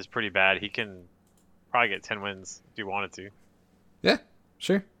East is pretty bad. He can probably get 10 wins if he wanted to. Yeah,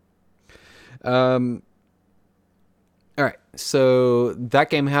 sure. All right, so that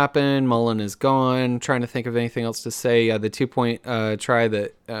game happened. Mullen is gone. Trying to think of anything else to say. The 2-point try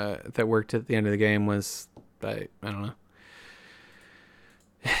that worked at the end of the game was, I don't know.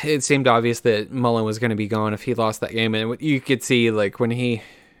 It seemed obvious that Mullen was going to be gone if he lost that game, and you could see like when he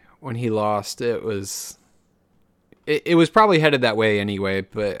lost, it was probably headed that way anyway.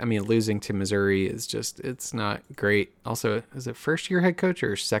 But I mean, losing to Missouri is it's not great. Also, is it first year head coach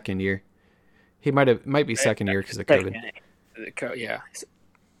or second year? He might be second year because of COVID. Yeah.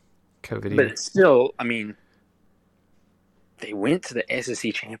 COVID. But still, I mean, they went to the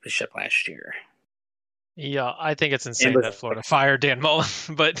SEC championship last year. Yeah, I think it's insane with- that Florida fired Dan Mullen,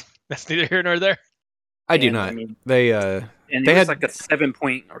 but that's neither here nor there. I do And, not. I mean, They and they it was had- like a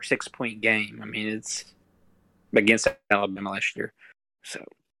 7-point or 6-point game. I mean, it's against Alabama last year. So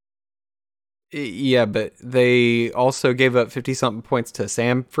Yeah, but they also gave up 50-something points to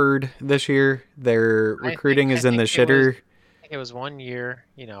Samford this year. Their I recruiting think- is I in the think it was- shitter. I think it was 1 year.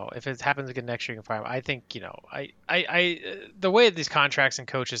 If it happens again next year, you can fire him. I think the way these contracts and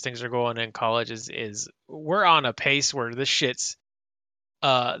coaches things are going in college is we're on a pace where this shit's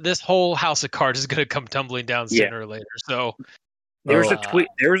this whole house of cards is going to come tumbling down Yeah. sooner or later. So there was Oh. a tweet.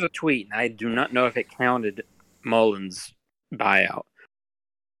 There was a tweet, and I do not know if it counted Mullen's buyout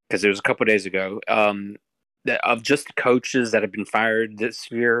because it was a couple days ago. That of just the coaches that have been fired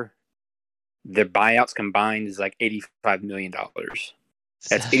this year, their buyouts combined is like $85 million.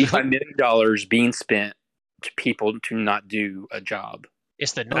 That's $85 million being spent to people to not do a job.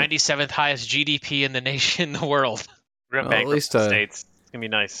 It's the 97th highest GDP in the nation, in the world. We're going to Well, at bankrupt least, the states. It's going to be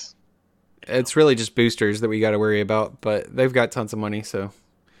nice. It's really just boosters that we got to worry about, but they've got tons of money, so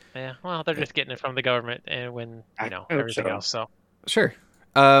Yeah, well, they're just getting it from the government and I hope everything so. else. So sure.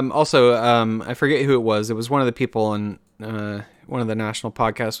 Also, I forget who it was. It was one of the people on one of the national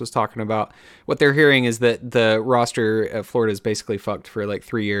podcasts was talking about what they're hearing is that the roster at Florida is basically fucked for like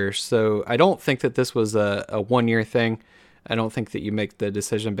 3 years. So I don't think that this was a 1-year thing. I don't think that you make the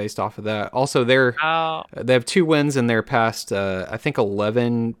decision based off of that. Also, they have 2 wins in their past, I think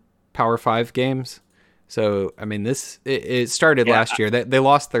 11 Power 5 games. So, I mean, it started last year. They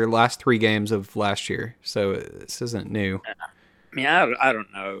lost their last 3 games of last year. So this isn't new. I mean, I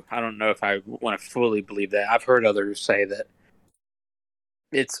don't know. I don't know if I want to fully believe that. I've heard others say that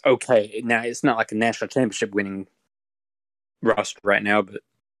it's okay. Now, it's not like a national championship winning roster right now, but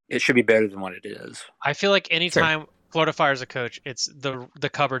it should be better than what it is. I feel like anytime Florida fires a coach, it's the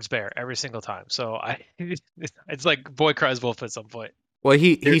cupboard's bare every single time. So it's like boy cries wolf at some point. Well,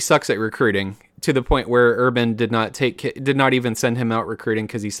 he sucks at recruiting to the point where Urban did not even send him out recruiting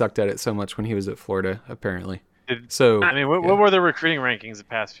because he sucked at it so much when he was at Florida, apparently. So I mean, what were the recruiting rankings the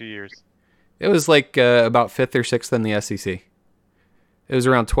past few years? it was like about 5th or 6th in the SEC. It was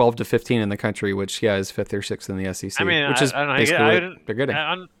around 12 to 15 in the country, which is 5th or 6th in the SEC. I mean, which is I don't know. basically I what they're getting.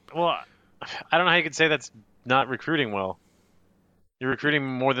 I don't know how you could say that's not recruiting well. You're recruiting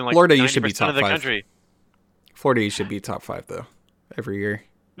more than like Florida, you 90% should be top of the 5. country. Florida, you should be top 5 though, every year.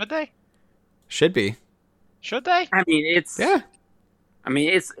 Should they? Should be. Should they? I mean, Yeah.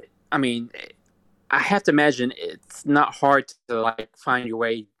 I have to imagine it's not hard to like find your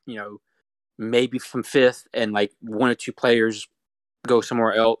way, maybe from 5th and like 1 or 2 players go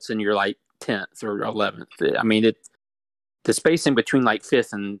somewhere else and you're like 10th or 11th. I mean, the spacing between like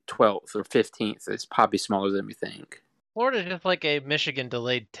 5th and 12th or 15th is probably smaller than we think. Florida's just like a Michigan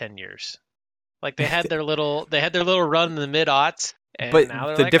delayed 10 years. Like they had their little run in the mid-aughts, and But now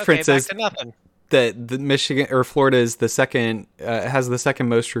they're the like, difference okay, back is- to nothing. That the Michigan or Florida is the second has the second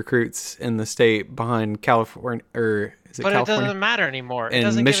most recruits in the state behind California, or is it But it California? doesn't matter anymore. It And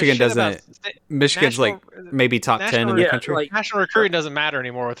doesn't give a Michigan shit about doesn't- Michigan's national- like maybe top 10 in national- the yeah, country. like- national recruiting doesn't matter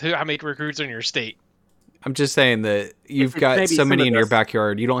anymore with how many recruits are in your state. I'm just saying that you've It's got maybe so some many of in your the-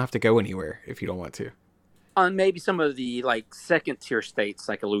 backyard. You don't have to go anywhere if you don't want to. On maybe some of the like second tier states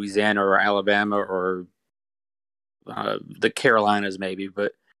like Louisiana or Alabama or the Carolinas maybe,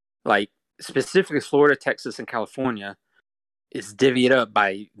 but like specifically Florida, Texas, and California is divvied up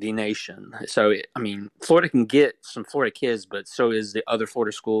by the nation. So Florida can get some Florida kids, but so is the other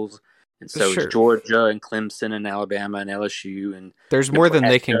Florida schools and so Sure. it's Georgia and Clemson and Alabama and LSU and There's more than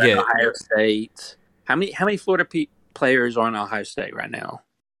they can Nebraska and get. Ohio State. How many Florida players are on Ohio State right now?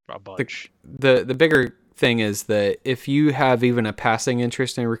 A bunch. The bigger thing is that if you have even a passing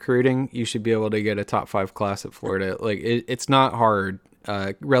interest in recruiting, you should be able to get a top 5 class at Florida. Like it's not hard,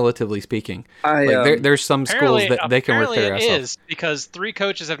 relatively speaking. There's some schools that they can work their ass Apparently off. it is, because 3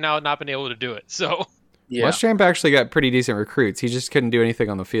 coaches have now not been able to do it. So Yeah. Muschamp actually got pretty decent recruits. He just couldn't do anything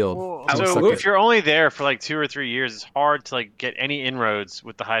on the field. So if you're only there for like 2 or 3 years, it's hard to like get any inroads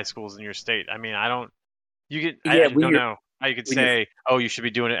with the high schools in your state. I mean, I don't know how you could say, oh, you should be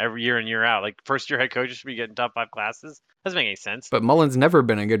doing it every year in, year out. Like first year head coaches should be getting top 5 classes. Doesn't make any sense. But Mullen's never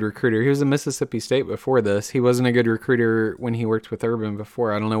been a good recruiter. He was in Mississippi State before this. He wasn't a good recruiter when he worked with Urban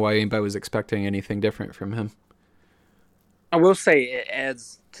before. I don't know why anybody was expecting anything different from him. I will say it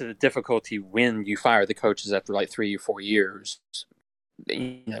adds to the difficulty when you fire the coaches after like 3 or 4 years.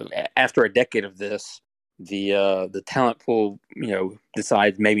 You know, after a decade of this, the talent pool,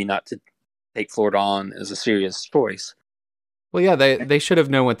 decides maybe not to take Florida on as a serious choice. Well, yeah, they should have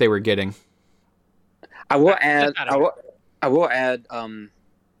known what they were getting. I will add.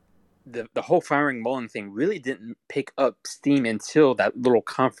 The whole firing Mullen thing really didn't pick up steam until that little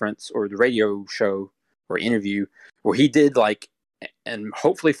conference or the radio show or interview where he did and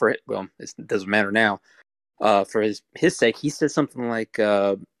hopefully for it, well, it doesn't matter now. For his sake, he said something like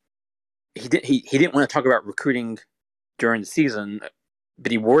he didn't want to talk about recruiting during the season,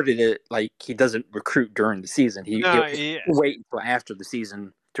 but he worded it like he doesn't recruit during the season. He'll wait until after the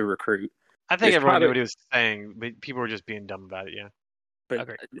season to recruit. I think everyone knew what he was saying, but people were just being dumb about it. Yeah,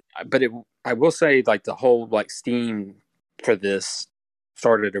 but I will say the whole steam for this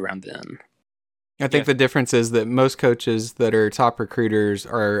started around then. I think the difference is that most coaches that are top recruiters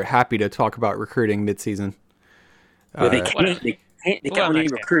are happy to talk about recruiting midseason. They can't only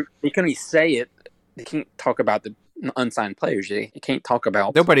recruit. They can only say it. They can't talk about the unsigned players. They can't talk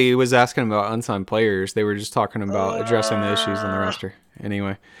about. Nobody was asking about unsigned players. They were just talking about addressing the issues on the roster.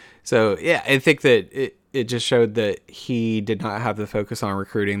 Anyway, so yeah, I think that it just showed that he did not have the focus on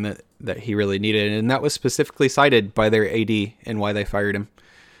recruiting that he really needed, and that was specifically cited by their AD and why they fired him.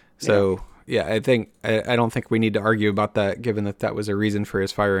 So. Yeah, I don't think we need to argue about that, given that was a reason for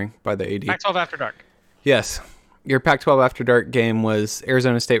his firing by the AD. Pac-12 After Dark. Yes. Your Pac-12 After Dark game was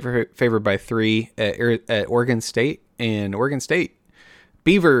Arizona State favored by 3 at Oregon State, and Oregon State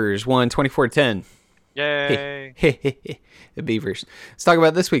Beavers won 24-10. Yay! The Beavers. Let's talk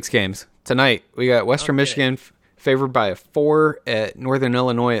about this week's games. Tonight, we got Western Michigan favored by 4 at Northern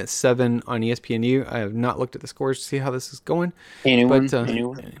Illinois at 7 on ESPNU. I have not looked at the scores to see how this is going. Anyone?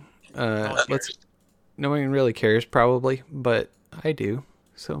 No one really cares probably, but I do.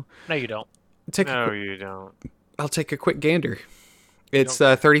 So No, you don't. You don't. I'll take a quick gander. It's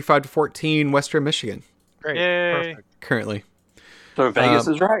 35-14 Western Michigan. Great. Yay. Perfect. Currently. So Vegas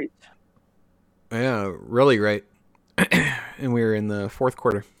is right. Yeah, really right. And we're in the fourth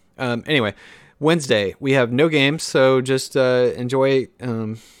quarter. Anyway, Wednesday we have no games, so just enjoy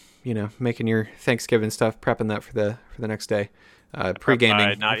making your Thanksgiving stuff, prepping that for the next day.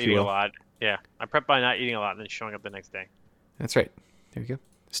 Pre-gaming, not eating a lot. Yeah, I prep by not eating a lot and then showing up the next day. That's right. There you go.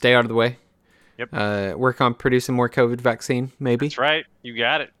 Stay out of the way. Yep. Work on producing more COVID vaccine, maybe. That's right. You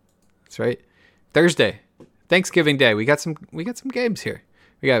got it. That's right. Thursday, Thanksgiving Day. We got some games here.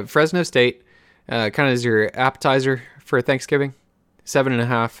 We got Fresno State, kind of as your appetizer for Thanksgiving.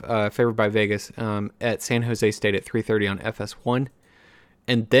 7.5 favored by Vegas at San Jose State at 3:30 on FS1,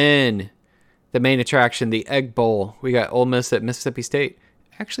 and then the main attraction, the Egg Bowl. We got Ole Miss at Mississippi State.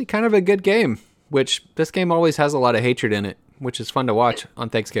 Actually, kind of a good game. Which this game always has a lot of hatred in it, which is fun to watch on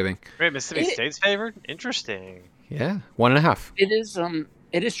Thanksgiving. Wait, Mississippi State's favored? Interesting. Yeah, 1.5. It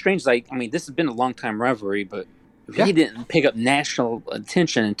is strange. This has been a long time rivalry, but he didn't pick up national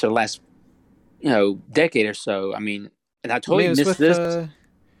attention until the last, decade or so. And I totally missed this.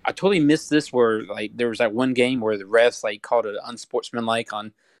 I totally missed this where there was that one game where the refs called it unsportsmanlike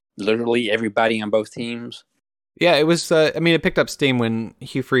on literally everybody on both teams. Yeah, it was. It picked up steam when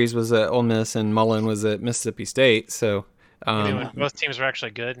Hugh Freeze was at Ole Miss and Mullen was at Mississippi State. So when both teams were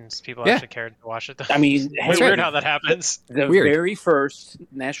actually good and people actually cared to watch it. It's weird how that happens. The very first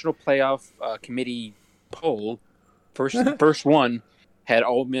National Playoff Committee poll, first one, had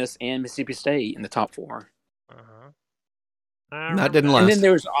Ole Miss and Mississippi State in the top 4. That didn't last. And then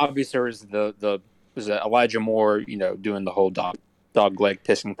there was Elijah Moore, doing the whole dog leg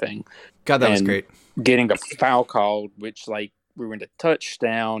pissing thing. God, that was great. Getting a foul called, which ruined a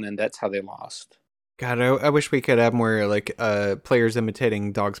touchdown, and that's how they lost. God, I wish we could have more players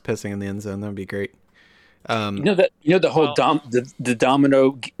imitating dogs pissing in the end zone. That would be great. The whole the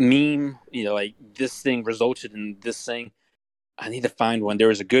domino meme. Like this thing resulted in this thing. I need to find one. There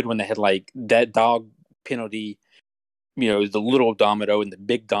was a good one that had like that dog penalty. The little domino and the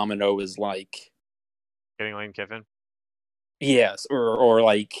big domino is like getting Lane Kiffin. Yes, or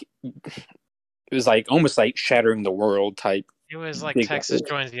like it was like almost like shattering the world type. It was like Texas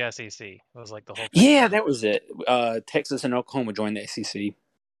joins the SEC. It was like the whole thing. Yeah, that was it. Texas and Oklahoma joined the SEC.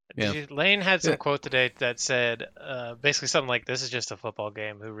 Yeah. Lane had some quote today that said basically something like, "This is just a football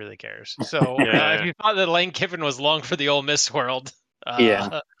game. Who really cares?" So if you thought that Lane Kiffin was long for the Ole Miss world,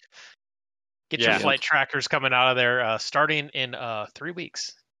 get your flight trackers coming out of there starting in 3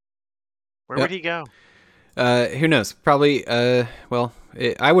 weeks. Where would he go? Who knows? Probably. I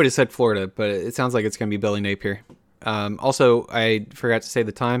would have said Florida, but it sounds like it's going to be Billy Napier. Also, I forgot to say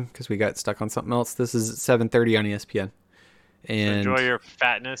the time because we got stuck on something else. This is 7:30 on ESPN. And enjoy your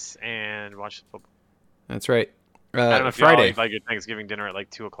fatness and watch the football. That's right. I don't know if Friday. you all eat like your Thanksgiving dinner at like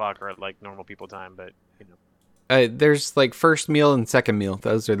 2:00 or at like normal people time, but there's like first meal and second meal.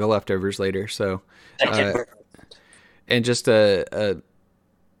 Those are the leftovers later. So, and just I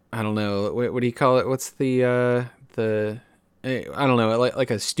don't know what do you call it? What's the I don't know,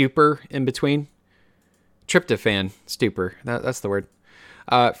 like a stupor in between. Tryptophan stupor. That's the word.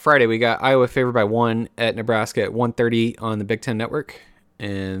 Friday, we got Iowa favored by 1 at Nebraska at 1:30 on the Big Ten Network.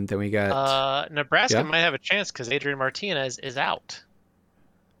 And then we got... Nebraska might have a chance because Adrian Martinez is out.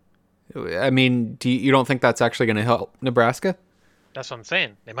 I mean, you don't think that's actually going to help Nebraska? That's what I'm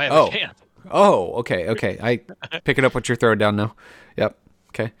saying. They might have a chance. Oh, okay. I pick it up what you're throwing down now. Yep.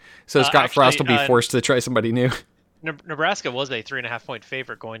 Okay. So Scott Frost will be forced to try somebody new. Nebraska was a 3.5-point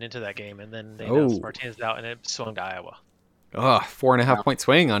favorite going into that game, and then they announced Martinez out, and it swung to Iowa. 4.5-point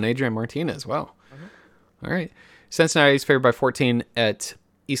swing on Adrian Martinez. Wow. Mm-hmm. All right. Cincinnati's favored by 14 at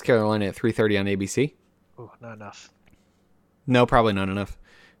East Carolina at 3:30 on ABC. Ooh, not enough. No, probably not enough.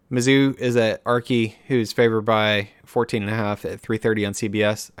 Mizzou is at Archie, who's favored by 14.5 at 3:30 on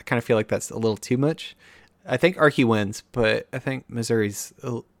CBS. I kind of feel like that's a little too much. I think Archie wins, but I think Missouri's...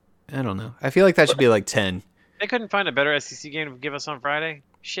 I don't know. I feel like that should be like 10. They couldn't find a better SEC game to give us on Friday?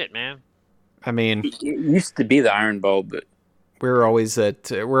 Shit, man. I mean... It used to be the Iron Bowl, but... We're always on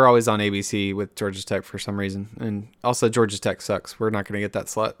ABC with Georgia Tech for some reason, and also Georgia Tech sucks. We're not going to get that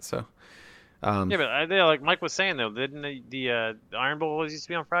slot. So, but like Mike was saying though, didn't the Iron Bowl always used to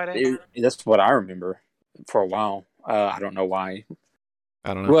be on Friday? That's what I remember for a while. I don't know why.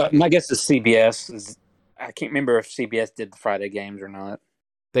 I don't know. Well, my guess is CBS. I can't remember if CBS did the Friday games or not.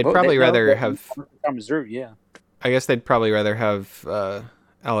 They'd probably rather have Missouri. Yeah, I guess they'd probably rather have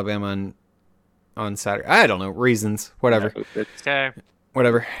Alabama on Saturday. I don't know. Reasons. Whatever. Okay.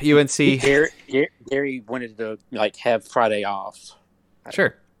 Whatever. UNC. Gary wanted to have Friday off.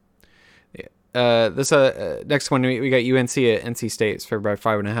 Sure. Yeah. This next one we got UNC at NC State. It's favored by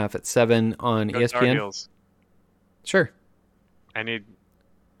 5.5 at 7 on ESPN. Sure.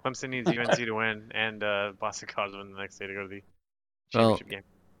 Clemson needs UNC to win, and Boston College win the next day to go to the championship game.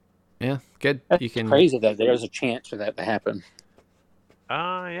 Yeah, good. That's crazy that there's a chance for that to happen.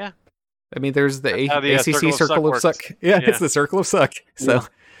 Yeah. I mean, there's the ACC Circle of Suck. Yeah, it's the Circle of Suck. So,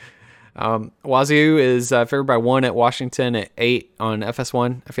 Wazoo is favored by 1 at Washington at 8 on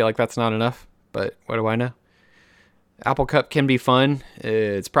FS1. I feel like that's not enough, but what do I know? Apple Cup can be fun.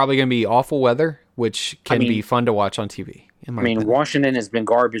 It's probably going to be awful weather, which can be fun to watch on TV. Washington has been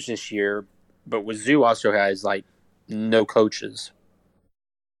garbage this year, but Wazoo also has no coaches.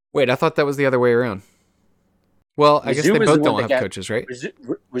 Wait, I thought that was the other way around. Well, I guess they both don't have coaches, right?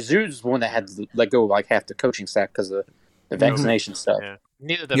 Wazoo's the one that had to let go half the coaching staff because of the vaccination stuff. Yeah.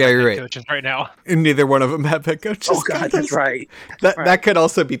 Neither of them have head coaches right now. And neither one of them have head coaches. Oh, God, that's right. That could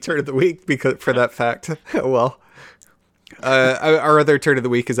also be turn of the week for that fact. Well, our other turn of the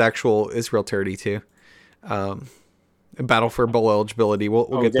week is actual Israel Turdy, too. Battle for bowl eligibility.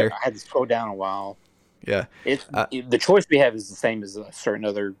 We'll get there. I had to scroll down a while. Yeah. The choice we have is the same as a certain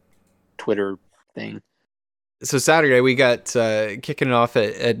other Twitter thing. So Saturday we got kicking it off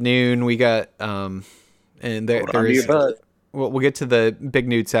at noon. We got and there is. We'll get to the big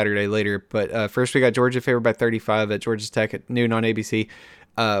nude Saturday later, but first we got Georgia favored by 35 at Georgia Tech at noon on ABC.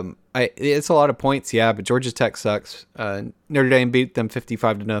 It's a lot of points, yeah, but Georgia Tech sucks. Notre Dame beat them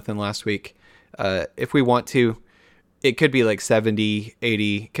 55-0 last week. If we want to, it could be like 70,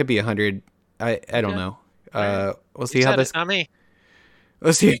 80, could be 100. I don't know. We'll see how this. Not me.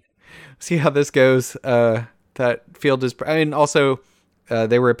 We'll see how this goes. That field is. Also,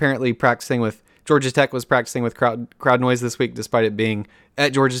 they were apparently practicing with. Georgia Tech was practicing with crowd noise this week, despite it being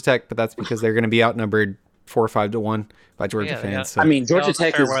at Georgia Tech, but that's because they're going to be outnumbered 4 or 5-1 by Georgia Yeah, fans. So. I mean, Georgia All the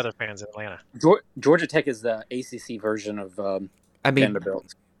Tech fair is weather fans in Atlanta. Georgia Tech is the ACC version of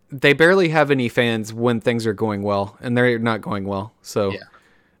Vanderbilt. They barely have any fans when things are going well, and they're not going well. So,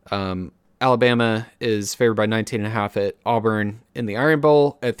 Alabama is favored by 19.5 at Auburn in the Iron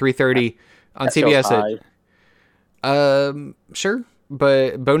Bowl at 3:30 on CBS. Sure,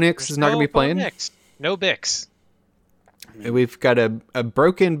 but Bo Nix is not going to be playing. No Bix. We've got a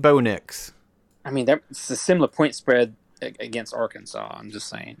broken Bo Nix. I mean, it's a similar point spread against Arkansas. I'm just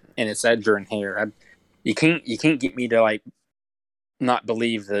saying, and it's at Jordan-Hare. You can't get me to like not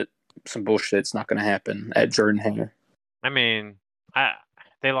believe that some bullshit's not going to happen at Jordan-Hare. I mean,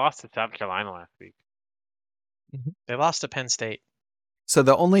 they lost to South Carolina last week. They lost to Penn State. So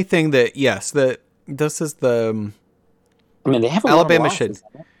the only thing that this is the. I mean, they have Alabama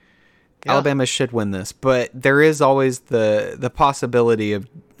should win this, but there is always the possibility of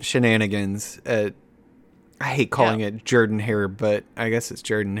shenanigans. I hate calling it Jordan-Hare, but I guess it's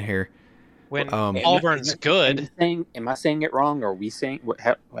Jordan-Hare. When Auburn's good. Am I saying it wrong, or are we saying what?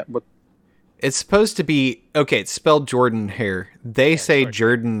 It's supposed to be okay. It's spelled Jordan-Hare. They say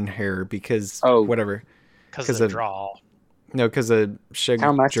Jordan-Hare because whatever. Because of draw. No, because of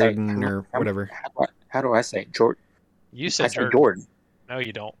Jordan or whatever. How do I say it? Jordan? You said Jordan. No,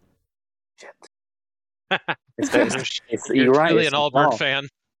 you don't. Shit. You're right. Really an Auburn fan.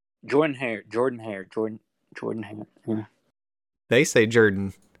 Jordan-Hare. Yeah. They say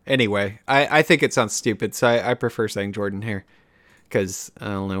Jordan. Anyway, I think it sounds stupid, so I prefer saying Jordan-Hare because I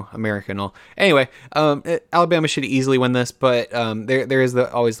don't know, American and all. Anyway, Alabama should easily win this, but there is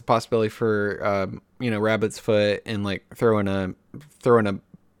always the possibility for rabbit's foot and like throwing a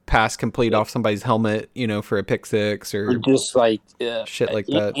pass complete off somebody's helmet, for a pick six or just like shit like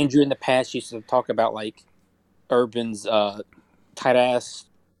that. Andrew in the past used to talk about like Urban's tight ass.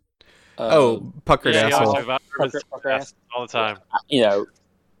 Puckered asshole. Pucker ass all the time.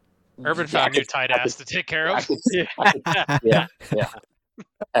 Urban found new tight ass to take care of. Yeah.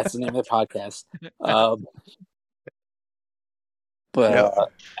 That's the name of the podcast.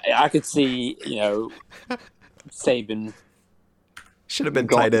 I could see, Saban. Should have been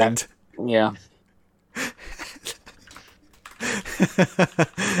tight end. Yeah.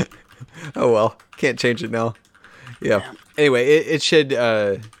 Oh well, can't change it now. Yeah. Anyway, it should be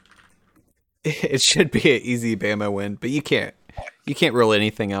an easy Bama win, but you can't rule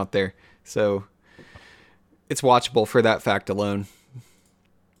anything out there. So it's watchable for that fact alone.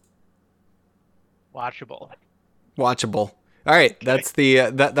 Watchable. All right, okay. That's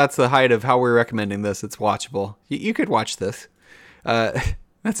the height of how we're recommending this. It's watchable. You could watch this.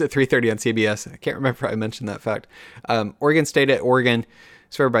 That's at 3:30 on CBS. I can't remember if I mentioned that fact. Oregon State at Oregon,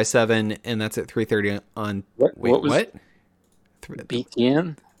 favored by 7, and that's at 3:30 on. What?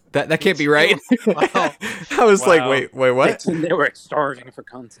 BTN. That can't be right. Wow. I was like, wait, what? They were starving for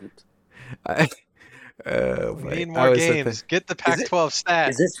content. We need more games. Get the Pac-12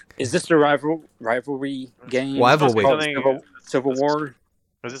 stats. Is this a rivalry game? Rivalry. Civil War.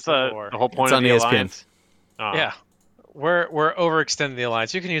 Was this the whole point of the alliance? Oh. Yeah. We're overextending the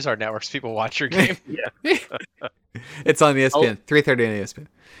alliance. You can use our networks. People watch your game. Yeah. It's on ESPN. 3:30 on ESPN.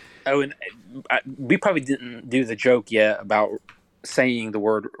 Oh, and we probably didn't do the joke yet about saying the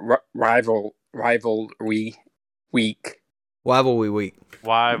word rivalry week. Rivalry week.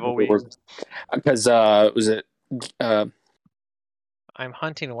 Because was it? I'm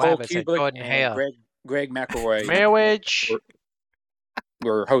hunting rabbits at Jordan Hare. Greg McElroy. Marriage.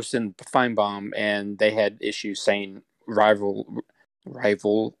 Were hosting Feinbaum, and they had issues saying rival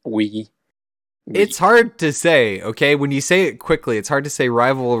week. It's hard to say. Okay, when you say it quickly, it's hard to say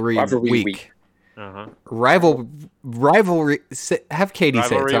rivalry week. Uh-huh. Rivalry. Have Katie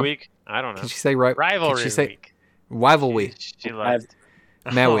rivalry say it. Week. I don't know. Can she say rivalry week? Rivalry. She left.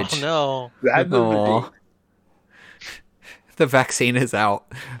 Marriage. Oh no. Rivalry. The vaccine is out.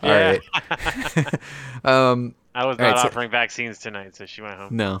 Yeah. All right. I was not offering vaccines tonight, so she went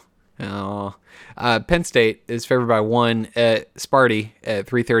home. No. Oh. Penn State is favored by 1 at Sparty at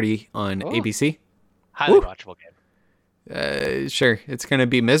 3:30 on ABC. Highly watchable game. Sure. It's going to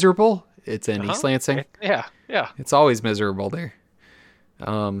be miserable. It's in East Lansing. Yeah. It's always miserable there.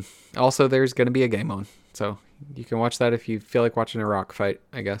 Also, there's going to be a game on, so you can watch that if you feel like watching a rock fight,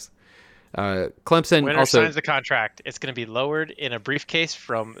 I guess. Clemson Winner also signs the contract. It's going to be lowered in a briefcase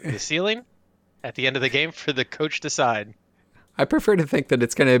from the ceiling at the end of the game for the coach to sign. I prefer to think that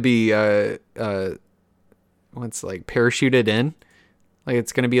it's going to be what's like parachuted in. Like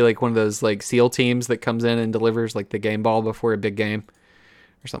it's going to be like one of those like SEAL teams that comes in and delivers like the game ball before a big game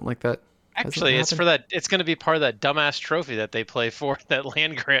or something like that. Actually, it's for that. It's going to be part of that dumbass trophy that they play for, that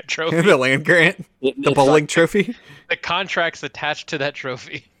land grant trophy. The land grant, the bowling trophy. The contract's attached to that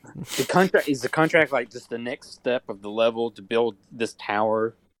trophy. The contract like just the next step of the level to build this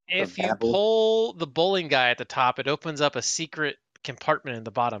tower. If you pull the bowling guy at the top, it opens up a secret compartment in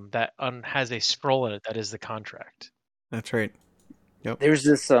the bottom that has a scroll in it that is the contract. That's right. Yep. There's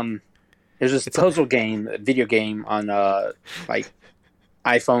this puzzle game, video game on like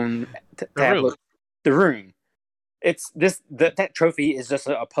iPhone tablet. The Room. It's that trophy is just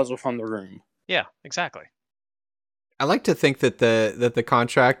a puzzle from The Room. Yeah, exactly. I like to think that the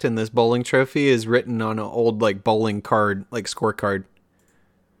contract in this bowling trophy is written on an old like bowling card, like scorecard.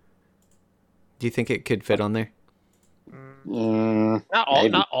 Do you think it could fit on there?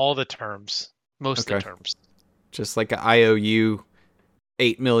 Not all the terms. Most of the terms. Just like an IOU,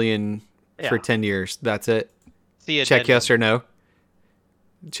 8 million for 10 years. That's it. Check yes or no.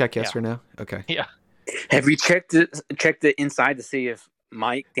 Check yes or no. Okay. Yeah. Have you checked it inside to see if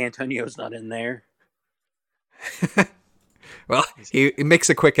Mike D'Antonio's not in there? Well, he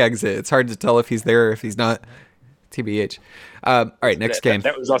makes a quick exit. It's hard to tell if he's there or if he's not. TBH. All right, next game.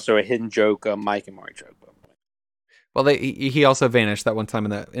 That was also a hidden joke, Mike and Mark joke. Well, he also vanished that one time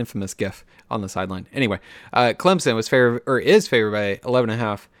in that infamous GIF on the sideline. Anyway, Clemson is favored by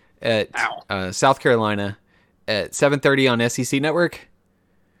 11.5 at South Carolina at 7:30 on SEC Network.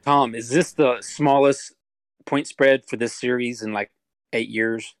 Tom, is this the smallest point spread for this series in like 8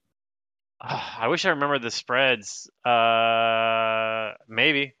 years? I wish I remembered the spreads.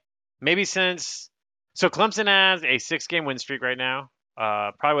 Maybe since. So Clemson has a 6-game win streak right now.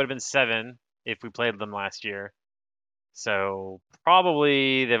 Probably would have been 7 if we played them last year. So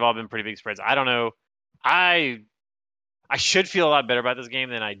probably they've all been pretty big spreads. I don't know. I should feel a lot better about this game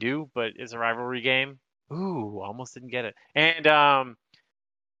than I do, but it's a rivalry game. Ooh, almost didn't get it. And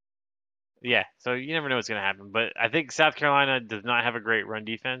yeah, so you never know what's going to happen. But I think South Carolina does not have a great run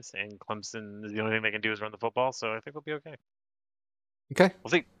defense, and Clemson is the only thing they can do is run the football. So I think we'll be okay. Okay.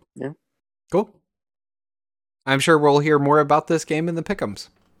 We'll see. Yeah. Cool. I'm sure we'll hear more about this game in the pick'ems.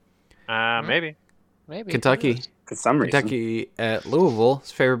 Maybe. Kentucky. For some reason. Kentucky at Louisville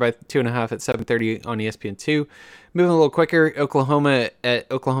is favored by 2.5 at 7:30 on ESPN2. Moving a little quicker, Oklahoma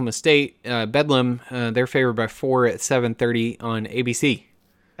at Oklahoma State. Bedlam, they're favored by 4 at 7:30 on ABC.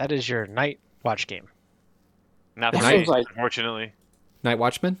 That is your night watch game. Not for me, unfortunately. Night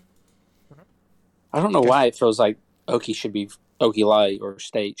Watchman? I don't know why it feels like Okie Light or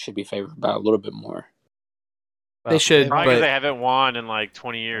State should be favored by a little bit more. They should, probably but because they haven't won in like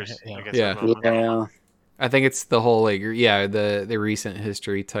 20 years. Yeah. I think it's the whole the recent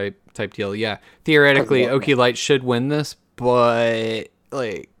history type deal. Yeah, theoretically, Okie Light should win this, but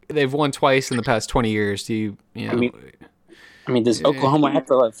like they've won twice in the past 20 years. I mean, does Oklahoma have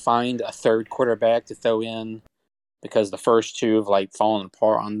to find a third quarterback to throw in because the first two have fallen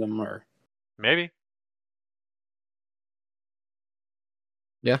apart on them, or maybe?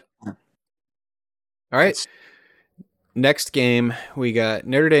 Yeah. All right. Next game, we got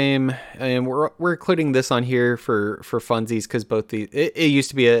Notre Dame, and we're including this on here for funsies because both it used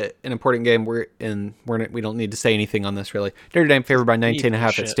to be an important game. We don't need to say anything on this really. Notre Dame favored by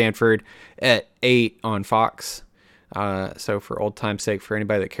 19.5 at Stanford at 8 on Fox. So for old time's sake, for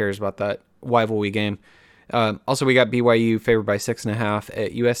anybody that cares about that rivalry game. Also, we got BYU favored by 6.5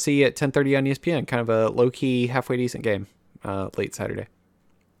 at USC at 10:30 on ESPN. Kind of a low key, halfway decent game, late Saturday.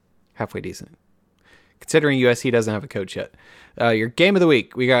 Halfway decent. Considering USC doesn't have a coach yet. Your game of the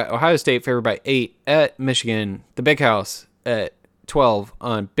week, we got Ohio State favored by 8 at Michigan. The Big House at 12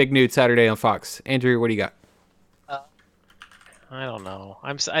 on Big Nude Saturday on Fox. Andrew, what do you got? I don't know.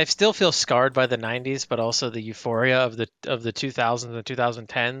 I still feel scarred by the 90s, but also the euphoria of the 2000s and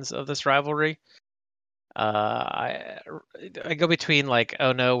 2010s of this rivalry. I go between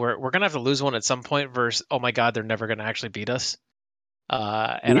oh no, we're gonna have to lose one at some point versus oh my god, they're never gonna actually beat us.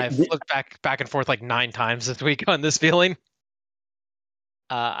 And I've looked back and forth 9 times this week on this feeling.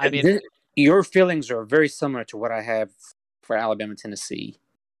 Your feelings are very similar to what I have for Alabama, Tennessee.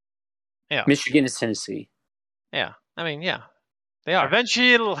 Yeah. Michigan is Tennessee. Yeah. They are.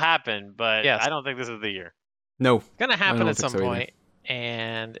 Eventually it'll happen, but yes. I don't think this is the year. No. It's going to happen at some point,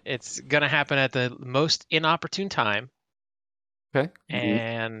 and it's going to happen at the most inopportune time. Okay.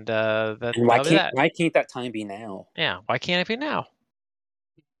 And why can't that time be now? Yeah, why can't it be now?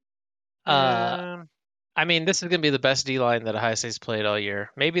 This is going to be the best D-line that Ohio State's played all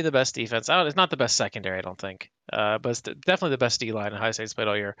year. Maybe the best defense. It's not the best secondary, I don't think. But it's definitely the best D-line Ohio State's played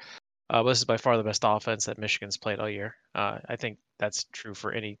all year. But this is by far the best offense that Michigan's played all year. I think that's true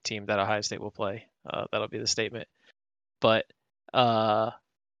for any team that Ohio State will play. That'll be the statement. But I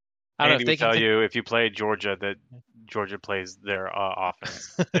I don't know Andy if they would can tell you if you play Georgia that Georgia plays their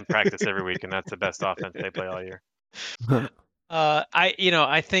offense in practice every week, and that's the best offense they play all year.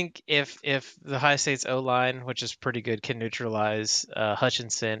 I think if the Ohio State's O-line, which is pretty good, can neutralize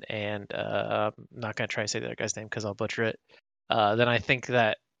Hutchinson and I'm not gonna try to say the other guy's name because I'll butcher it, then I think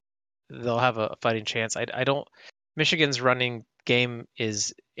that they'll have a fighting chance. I don't. Michigan's running game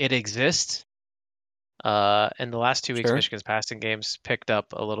exists. In the last 2 weeks, Sure. Michigan's passing games picked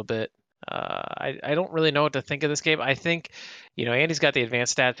up a little bit. I don't really know what to think of this game. I think, Andy's got the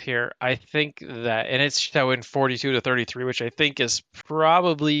advanced stats here. I think that, and it's showing 42-33, which I think is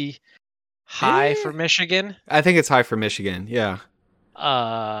probably high for Michigan. I think it's high for Michigan. Yeah.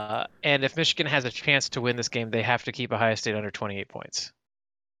 And if Michigan has a chance to win this game, they have to keep Ohio State under 28 points.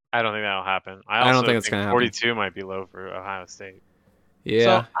 I don't think that'll happen. I don't think it's gonna happen. 42 might be low for Ohio State.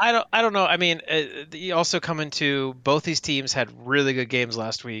 Yeah. So I don't know. I mean, you also come into both these teams had really good games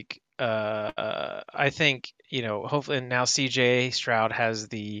last week. I think hopefully now CJ Stroud has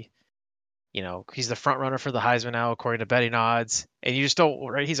the, he's the front runner for the Heisman now according to betting odds, and you just don't,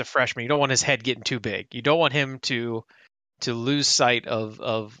 right? He's a freshman. You don't want his head getting too big. You don't want him to lose sight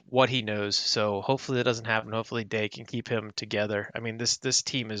of what he knows. So hopefully that doesn't happen. Hopefully Day can keep him together. I mean, this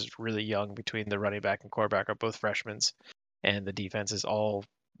team is really young between the running back and quarterback are both freshmen, and the defense is all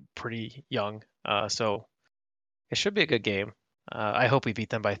pretty young. So it should be a good game. I hope we beat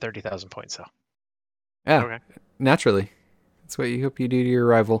them by 30,000 points, though. Yeah, Okay. Naturally. That's what you hope you do to your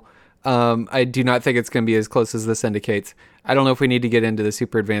rival. I do not think it's going to be as close as this indicates. I don't know if we need to get into the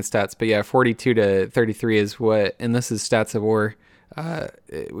super advanced stats, but yeah, 42-33 is what, and this is Stats of War.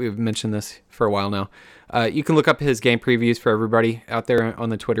 We've mentioned this for a while now. You can look up his game previews for everybody out there on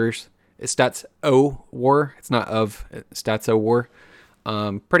the Twitters. It's Stats O War. It's not of Stats O War.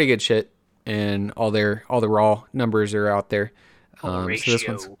 Pretty good shit, and all the raw numbers are out there. So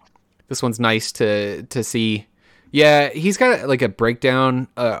this one's nice to see. Yeah, he's got like a breakdown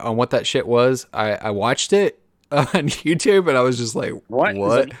on what that shit was. I watched it on YouTube, and I was just like, "What?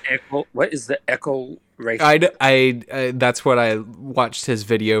 What is the echo ratio?" I that's what I watched his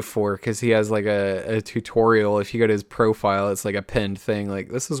video for, because he has like a tutorial. If you go to his profile, it's like a pinned thing. Like,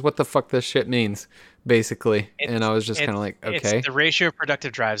 this is what the fuck this shit means, basically. And I was just kind of like, okay. It's the ratio of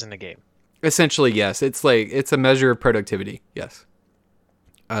productive drives in the game. Essentially, yes. It's a measure of productivity. Yes.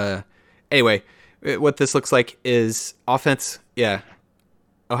 Anyway, what this looks like is offense. Yeah.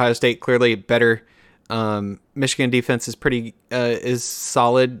 Ohio State clearly better. Michigan defense is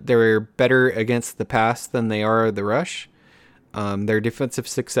solid. They're better against the pass than they are the rush. Their defensive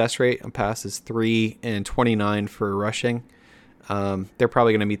success rate on pass is 3-29 for rushing. They're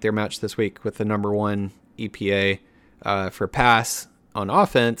probably going to meet their match this week with the number 1 EPA for pass on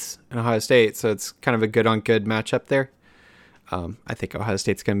offense in Ohio State. So it's kind of a good on good matchup there. I think Ohio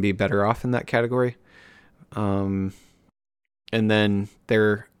State's going to be better off in that category. And then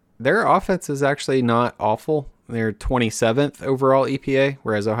their offense is actually not awful. They're 27th overall EPA,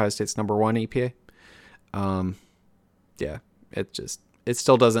 whereas Ohio State's number 1 EPA. Yeah, it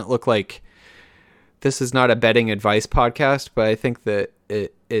still doesn't look like, this is not a betting advice podcast, but I think that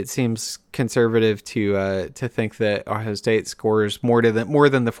it seems conservative to think that Ohio State scores more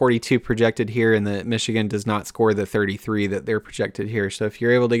than the 42 projected here, and that Michigan does not score the 33 that they're projected here. So if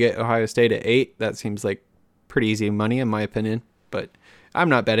you're able to get Ohio State at 8, that seems like pretty easy money in my opinion, but I'm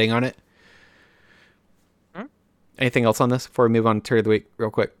not betting on it. Anything else on this before we move on to Turd of the Week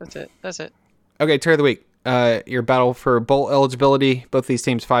real quick? That's it. Okay, Turd of the Week. Your battle for bowl eligibility. Both these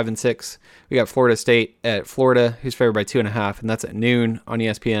teams 5 and 6. We got Florida State at Florida, who's favored by 2.5, and that's at noon on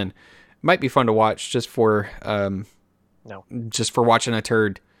ESPN. Might be fun to watch just for watching a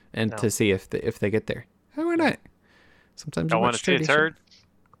turd and to see if they get there. Oh, why not? Sometimes don't want to see a turd.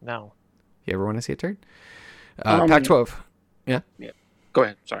 No. You ever want to see a turd? Pac-12. Yeah. Go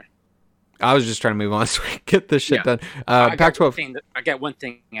ahead. Sorry. I was just trying to move on so we can get this shit done. Pac-12. I got one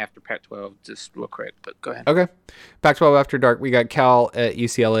thing after Pac-12, just real quick, but go ahead. Okay. Pac-12 After Dark. We got Cal at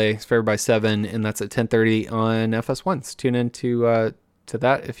UCLA. It's favored by 7, and that's at 10:30 on FS1. So tune in to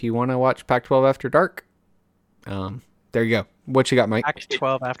that if you want to watch Pac-12 After Dark. There you go. What you got, Mike?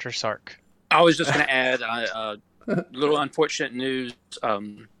 Pac-12 After Sark. I was just going to add a little unfortunate news.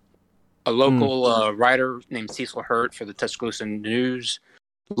 A local writer named Cecil Hurt for the Tuscaloosa News,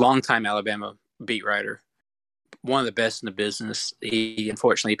 longtime Alabama beat writer, one of the best in the business. He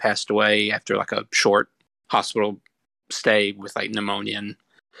unfortunately passed away after like a short hospital stay with like pneumonia and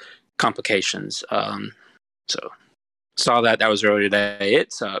complications. So saw that was earlier today.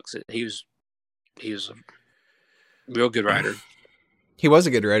 It sucks. He was a real good writer. He was a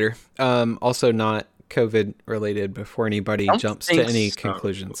good writer. Also not COVID related before anybody jumps to any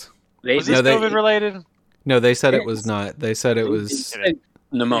conclusions. Was this COVID related? No, they said it was not. They said it was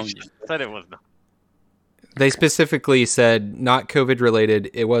pneumonia. Said it was not. They specifically said not COVID related.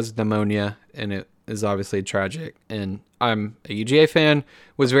 It was pneumonia, and it is obviously tragic. And I'm a UGA fan.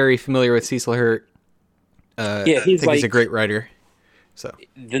 Was very familiar with Cecil Hurt. He's a great writer. So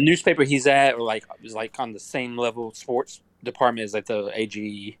the newspaper he's at, is on the same level sports department as like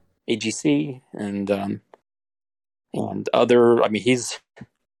the AGC and other. I mean, he's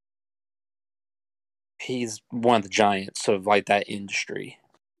one of the giants of like that industry.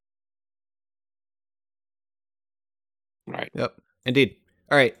 Right. Yep. Indeed.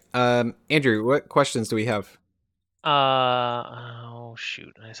 All right. Andrew, what questions do we have? Oh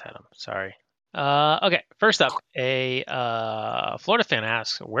shoot, I just had them. Sorry. Okay. First up, a Florida fan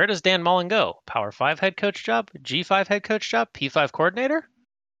asks, where does Dan Mullen go? Power 5 head coach job, G5 head coach job, P5 coordinator?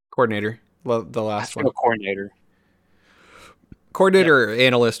 Coordinator. The last one. Coordinator. Coordinator or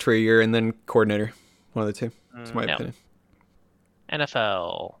analyst for a year, and then coordinator. One of the two. That's my opinion.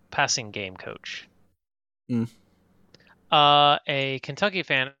 NFL passing game coach. Mm. A Kentucky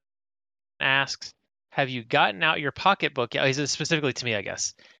fan asks, have you gotten out your pocketbook yet? He says specifically to me, I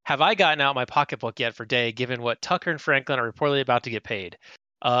guess. Have I gotten out my pocketbook yet for Day, given what Tucker and Franklin are reportedly about to get paid?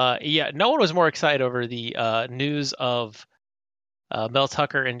 No one was more excited over the news of Mel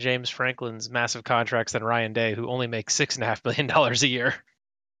Tucker and James Franklin's massive contracts than Ryan Day, who only makes $6.5 million a year.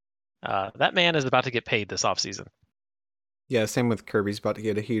 That man is about to get paid this offseason. Yeah, same with Kirby's about to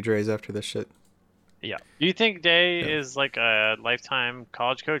get a huge raise after this shit. Yeah. Do you think Day is like a lifetime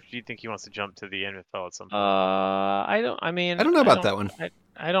college coach? Do you think he wants to jump to the NFL at some point? I don't know about that one.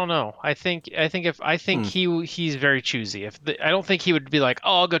 I don't know. I think he's very choosy. I don't think he would be like,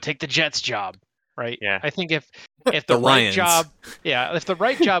 oh, I'll go take the Jets job, right? Yeah. I think if the right job, if the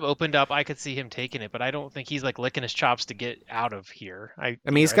right job opened up, I could see him taking it. But I don't think he's like licking his chops to get out of here. I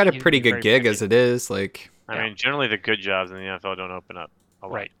mean, he's got a pretty good gig as it is. Like, I mean, generally the good jobs in the NFL don't open up a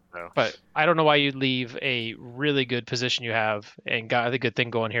lot. Right. So. But I don't know why you'd leave a really good position you have and got the good thing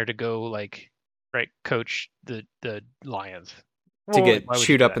going here to go coach the Lions. To get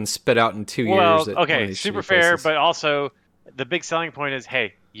chewed up and spit out in 2 years. Well, okay, super fair, but also the big selling point is,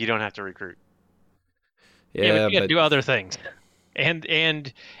 hey, you don't have to recruit. Yeah, but you got to do other things.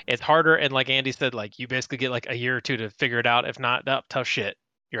 And it's harder, and like Andy said, like you basically get like a year or two to figure it out. If not, tough shit,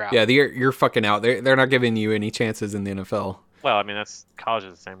 you're out. Yeah, you're fucking out. They're not giving you any chances in the NFL. Well, I mean, that's college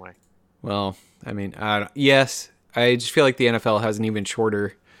is the same way. Well, I mean, yes, I just feel like the NFL has an even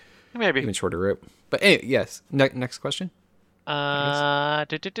shorter rope. But yes, next question. The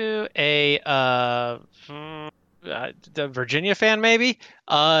Virginia fan maybe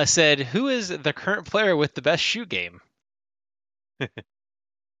said, who is the current player with the best shoe game?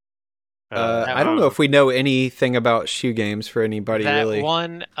 I don't know if we know anything about shoe games for anybody really. That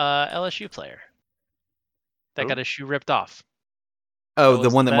one LSU player that got his shoe ripped off. Oh, the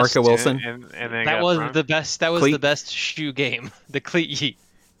one that Marco Wilson. And that was the best. That was the best shoe game. The cleat yeet.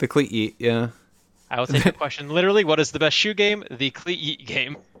 The cleat yeet. Yeah. I will take the question literally. What is the best shoe game? The cleat yeet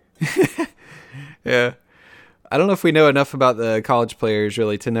game. Yeah. I don't know if we know enough about the college players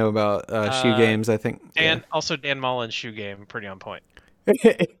really to know about shoe games. I think. And also Dan Mullen's shoe game, pretty on point.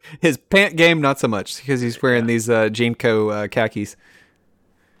 His pant game, not so much, because he's wearing these Jeanco khakis.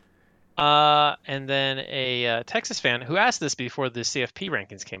 And then a Texas fan who asked this before the CFP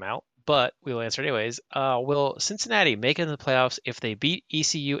rankings came out, but we'll answer anyways. Will Cincinnati make it in the playoffs if they beat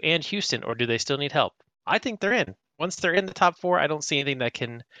ECU and Houston, or do they still need help? I think they're in. Once they're in the top four, I don't see anything that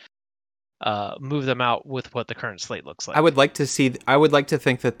can move them out with what the current slate looks like. I would like to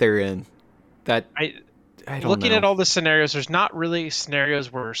think that they're in. That I don't looking know. at all the scenarios, there's not really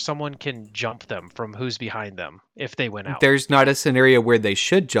scenarios where someone can jump them from who's behind them if they win out. There's not a scenario where they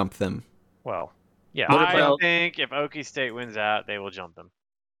should jump them. Well, yeah. I think if Okie State wins out, they will jump them.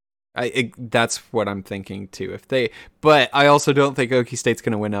 That's what I'm thinking too. But I also don't think Okie State's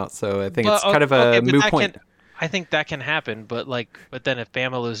going to win out, so I think it's kind of a moot point. I think that can happen, but then if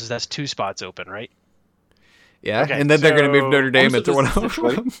Bama loses, that's 2 spots open, right? Yeah, okay, and then they're going to move Notre Dame into one of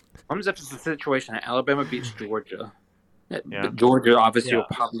them. I'm just after the situation that Alabama beats Georgia. Yeah. Georgia obviously will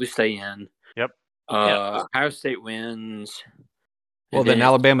probably stay in. Yep. Ohio State wins. Well, then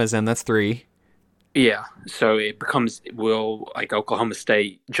Alabama's in. That's 3. Yeah, so it becomes Oklahoma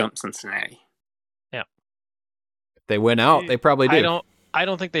State jump Cincinnati. Yeah. If they win out, they probably do. I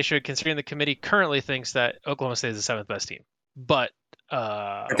don't think they should, considering the committee currently thinks that Oklahoma State is the 7th best team. But we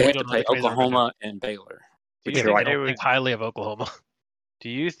have to play Oklahoma and Baylor. I don't think highly of Oklahoma. Do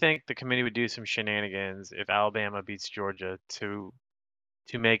you think the committee would do some shenanigans if Alabama beats Georgia to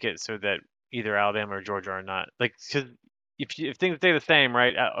make it so that either Alabama or Georgia are not? Like, cause if things stay the same,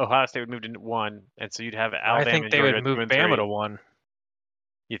 right? Ohio State would move to 1, and so you'd have Alabama. I think and they Georgia would move 2 and Bama 3. to 1.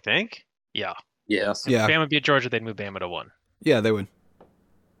 You think? Yeah. Yes. Yeah. If Bama beat Georgia, they'd move Bama to 1. Yeah, they would.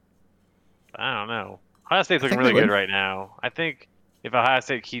 I don't know. Ohio State's I looking think they really good would. right now. I think if Ohio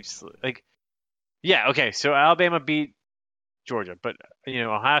State keeps yeah, okay. So Alabama beat Georgia, but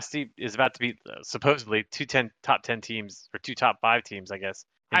Ohio State is about to beat supposedly top 10 teams or 2 top 5 teams, I guess,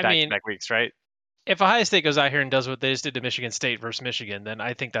 in back-to-back weeks, right? If Ohio State goes out here and does what they just did to Michigan State versus Michigan, then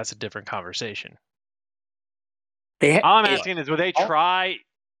I think that's a different conversation. All I'm asking is, will they try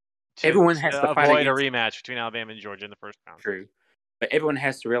to everyone has to fight avoid a against rematch between Alabama and Georgia in the first round? True. But everyone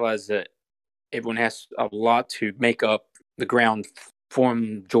has to realize that everyone has a lot to make up the ground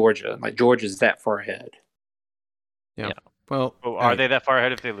from Georgia. Like, Georgia's that far ahead. Yeah. Well, Are they that far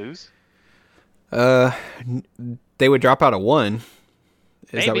ahead if they lose? They would drop out of 1. Is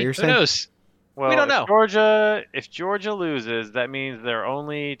Maybe. that what you're saying? Who knows? Well, we don't know. If Georgia loses, that means they're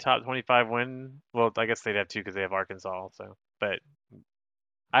only top 25 win. Well, I guess they'd have 2 because they have Arkansas. So, but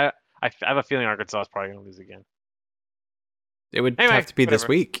I have a feeling Arkansas is probably going to lose again. It would Anyway, have to be this whatever.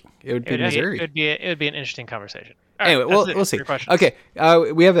 week. It would be Missouri. It would be an interesting conversation. All Anyway, right, that's we'll it see. for your questions. Okay,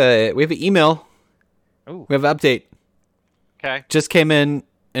 we have an email. Ooh. We have an update. Okay. Just came in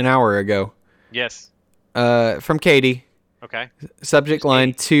an hour ago. Yes. From Katie. Okay. Subject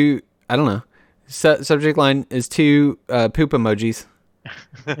line 2. I don't know. Subject line is 2 poop emojis.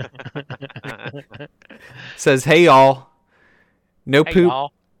 Says, "Hey y'all, no Hey, poop,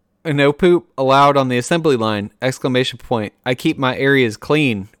 y'all. no poop allowed on the assembly line!" Exclamation point. I keep my areas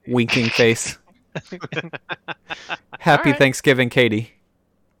clean. Winking face. Happy All right. Thanksgiving, Katie.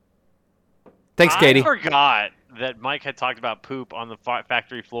 Thanks, Katie. I forgot that Mike had talked about poop on the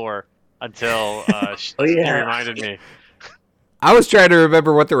factory floor until she reminded me. I was trying to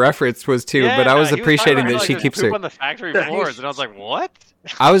remember what the reference was to, but I was he appreciating talking that about, she like, keeps poop her. on the factory floors, and I was like, "What?"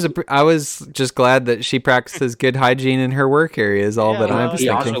 I was just glad that she practices good hygiene in her work area. Is all Yeah, that I well, was He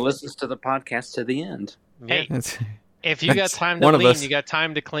thinking. also listens to the podcast to the end. Hey, That's- if you got That's time to one of lean, us. you got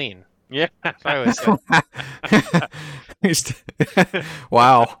time to clean. Yeah. That's what I always say.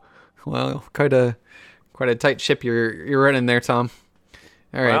 Wow. Well, quite a tight ship you're running there, Tom.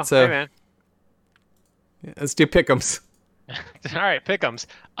 All right, Well, so hey, man. let's do pick'ems. All right, pick'ems.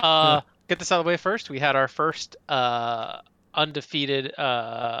 Get this out of the way first. We had our first undefeated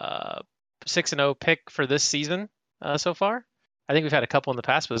 6-0 pick for this season so far. I think we've had a couple in the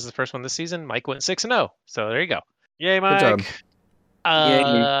past, but this is the first one this season. Mike went 6-0, so there you go. Yay, Good job.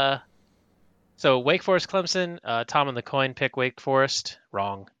 Mike. So Wake Forest, Clemson. Tom and the coin pick Wake Forest.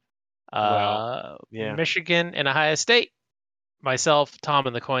 Wrong. Well, yeah. Michigan and Ohio State. Myself, Tom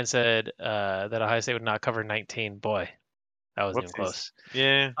and the coin said that Ohio State would not cover 19. Boy, that wasn't even Whoopsies. close.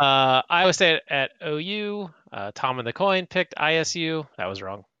 Yeah. Iowa State at OU. Tom and the coin picked ISU. That was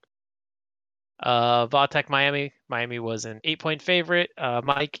wrong. Vautech, Miami. Miami was an 8-point favorite.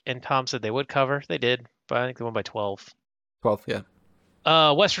 Mike and Tom said they would cover. They did, but I think they won by 12. 12, yeah.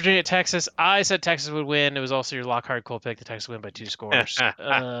 West Virginia, Texas. I said Texas would win. It was also your Lockhart Cole pick. The Texas win by 2 scores.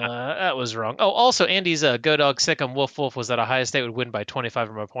 That was wrong. Oh, also Andy's Go Dog Sick'em Wolf Wolf was that Ohio State would win by 25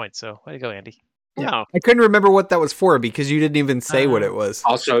 or more points. So way to go, Andy. No. I couldn't remember what that was for because you didn't even say what it was.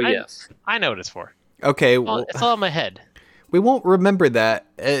 Also, yes. I know what it's for. Okay, well, It's all in my head. we won't remember that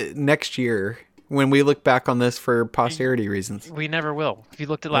next year when we look back on this for posterity reasons. We never will. Have you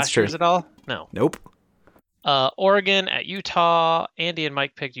looked at That's last true. year's at all? No. Nope. Oregon at Utah. Andy and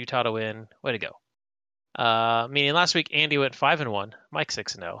Mike picked Utah to win. Way to go. Meaning last week Andy went 5-1, Mike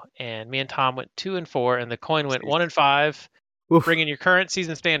 6-0, and me and Tom went 2-4, and the coin went 1-5, Oof. bringing your current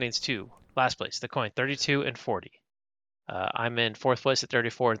season standings to last place. The coin 32-40. I'm in 4th place at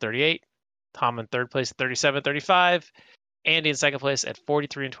 34-38. Tom in 3rd place at 37-35. Andy in 2nd place at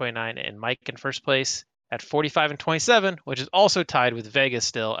 43-29, and Mike in 1st place at 45-27, which is also tied with Vegas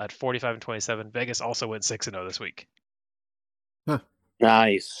still at 45-27. Vegas also went 6-0 this week.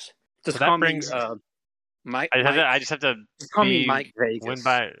 Nice. Just that call brings- me Mike. I just have to just call me be- Mike Vegas. win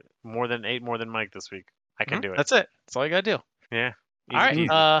by more than 8 more than Mike this week. I can do it. That's it. That's all you gotta do. Yeah. All right. Easy.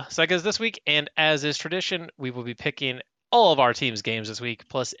 So I guess this week, and as is tradition, we will be picking all of our team's games this week,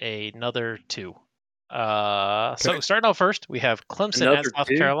 plus another 2. So starting out first, we have Clemson at Another South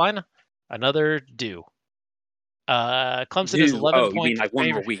 2? Carolina. Another do. Clemson is Dude, 11 you point mean like one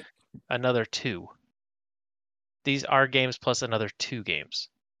more favorite. week? Another 2. These are games plus another 2 games.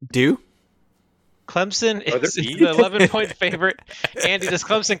 Do? Clemson Are there is the 11-point favorite. Andy, does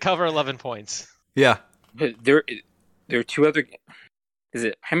Clemson cover 11 points? Yeah. But there are 2 other. Is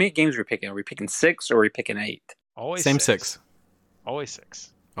it how many games are we picking? Are we picking 6 or are we picking 8? Always Same 6. 6. Always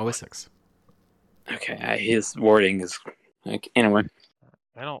 6. Always 6. Okay, his wording is Anyway,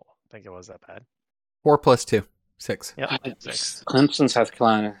 I don't think it was that bad. 4 plus 2, 6. Yep, 6. Clemson, South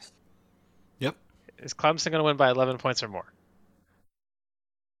Carolina. Yep. Is Clemson going to win by 11 points or more?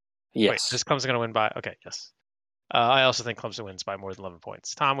 Yes. Wait, is Clemson going to win by? Okay, yes. I also think Clemson wins by more than 11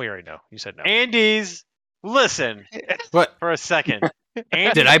 points. Tom, we already know. You said no. Andy's, listen What? for a second.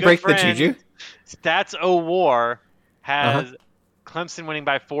 Andy's Did I good break the friend, juju? Stats O War has Clemson winning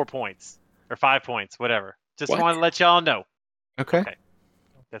by 4 points or 5 points, whatever. Just What? want to let y'all know. Okay.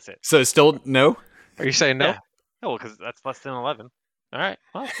 That's it. So still no? Are you saying no? Yeah. Oh, because that's less than 11. All right.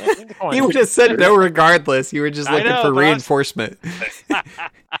 Well, that's the point. You would have said no regardless. You were just I looking know, for but I was- reinforcement.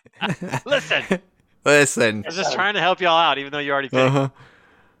 Listen, Listen. I was just trying to help y'all out, even though you already picked. Uh-huh.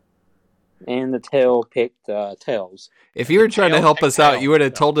 And the tail picked tails. If you were trying to Tail help pick us out, tail. you would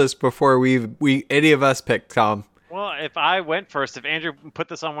have told us before we any of us picked Tom. Well, if I went first, if Andrew put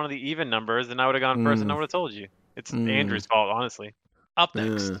this on one of the even numbers, then I would have gone first and I would have told you. It's Andrew's fault, honestly. Up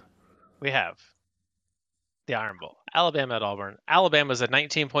next, we have the Iron Bowl. Alabama at Auburn. Alabama's a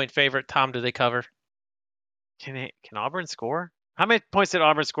 19-point favorite. Tom, do they cover? Can Auburn score? How many points did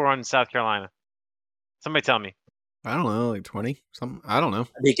Auburn score on South Carolina? Somebody tell me. I don't know, like 20 something. I don't know.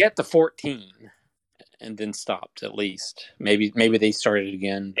 They get to 14 and then stopped at least. Maybe they started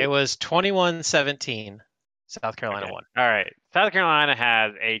again. It was 21-17. South Carolina Okay. won. All right. South Carolina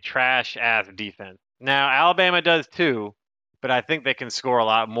has a trash-ass defense. Now, Alabama does too, but I think they can score a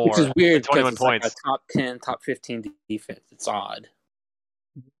lot more. Which is weird than 21 because it's like points. a top 10, top 15 defense. It's odd.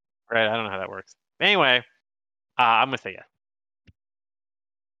 Right, I don't know how that works. Anyway, I'm going to say yes.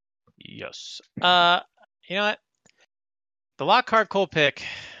 Yes. You know what? The Lockhart Cole pick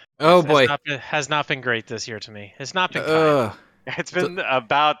Oh boy. has not been great this year to me. It's not been kind. Ugh. It's been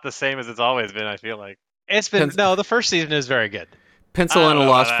about the same as it's always been, I feel like. It's been the first season is very good. Pencil I in don't a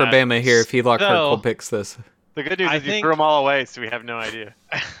know loss about for that. Bama here if he Lockhart So- Cole picks this. The good news I is you think- threw them all away, so we have no idea.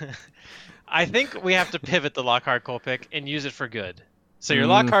 I think we have to pivot the Lockhart Cole pick and use it for good. So your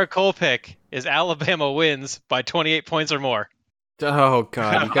Lockhart Cole pick is Alabama wins by 28 points or more. Oh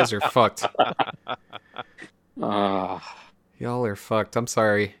god, you guys are fucked. Uh, Y'all are fucked. I'm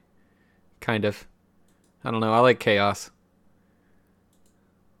sorry. Kind of. I don't know. I like chaos.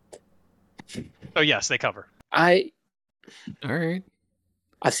 Oh yes, they cover. All right.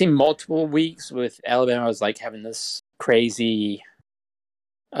 I've seen multiple weeks with Alabama. I was like having this crazy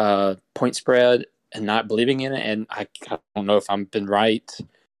point spread and not believing in it. And I don't know if I've been right.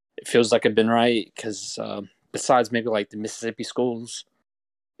 It feels like I've been right because besides maybe like the Mississippi schools,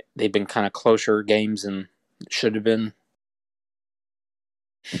 they've been kind of closer games than it should have been.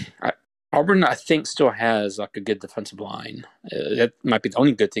 Auburn, I think, still has like a good defensive line. That might be the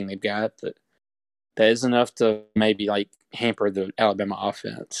only good thing they've got, but that is enough to maybe like hamper the Alabama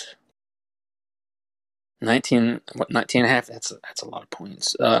offense. 19 and a half, that's a lot of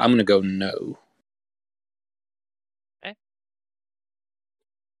points. I'm going to go no.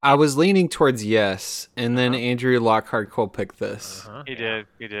 I was leaning towards yes, and then Andrew Lockhart Cole picked this. He did.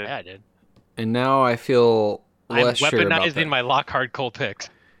 Yeah, I did. And now I feel I'm less sure about weaponizing that. my Lockhart Cole picks.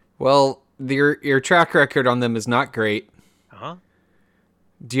 Well, your track record on them is not great. Uh-huh.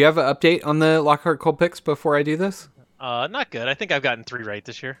 Do you have an update on the Lockhart Cole picks before I do this? Not good. I think I've gotten 3 right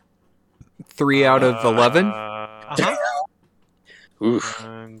this year. 3 out of 11? Uh-huh. Oof.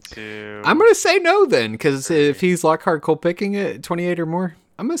 1, 2. I'm going to say no then, because if he's Lockhart Cole picking it 28 or more,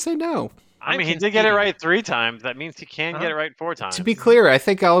 I'm going to say no. I mean, he did get it right 3 times. That means he can get it right 4 times. To be clear, I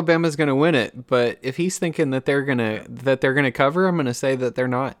think Alabama's going to win it, but if he's thinking that they're gonna cover, I'm going to say that they're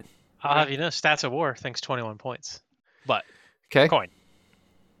not. I'll have you know, Stats of War thinks 21 points. But Okay. coin.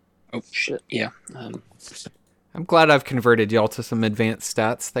 Oh, shit. Yeah. I'm glad I've converted y'all to some advanced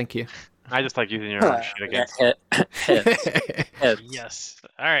stats. Thank you. I just like using your own shit against him. Heads. Yes.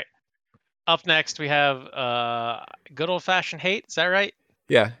 All right. Up next, we have good old-fashioned hate. Is that right?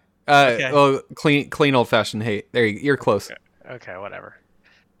 Yeah. Okay. Well, clean old-fashioned hate. You're close. Okay, whatever.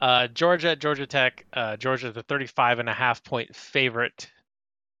 Georgia, Georgia Tech. Georgia's a 35.5-point favorite.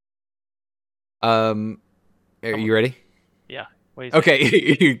 Are you ready? Yeah. Wait.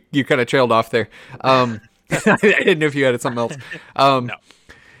 Okay, you kind of trailed off there. I didn't know if you had something else. No.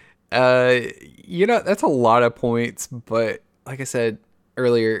 That's a lot of points, but like I said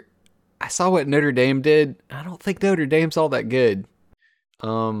earlier, I saw what Notre Dame did. I don't think Notre Dame's all that good.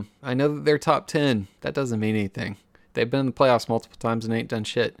 I know that they're top 10. That doesn't mean anything. They've been in the playoffs multiple times and ain't done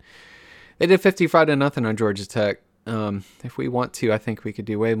shit. They did 55-0 on Georgia Tech. If we want to, I think we could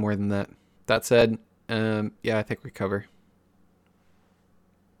do way more than that. That said, yeah, I think we cover.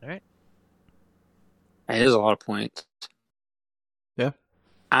 All right. It is a lot of points. Yeah.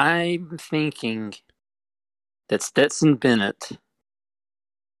 I'm thinking that Stetson Bennett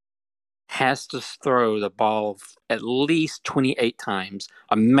has to throw the ball at least 28 times,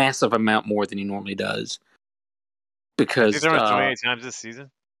 a massive amount more than he normally does. Because he's thrown 28 times this season.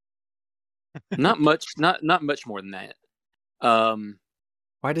 not much more than that.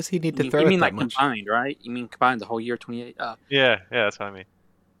 Why does he need to throw you it mean that like much? combined, right? You mean combined the whole year, 28? Yeah, that's what I mean.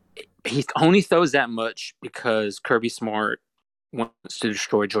 He only throws that much because Kirby Smart wants to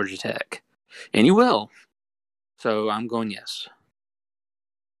destroy Georgia Tech, and he will. So I'm going yes.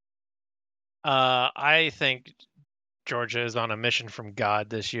 I think Georgia is on a mission from God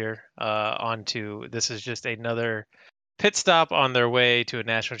this year. This is just another pit stop on their way to a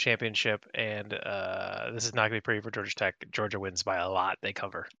national championship, and this is not going to be pretty for Georgia Tech. Georgia wins by a lot. They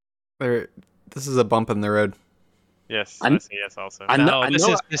cover. This is a bump in the road. Yes, I say yes also.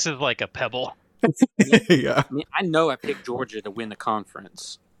 This is like a pebble. Yeah. I know I picked Georgia to win the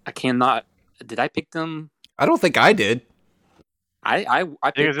conference. I cannot. Did I pick them? I don't think I did. I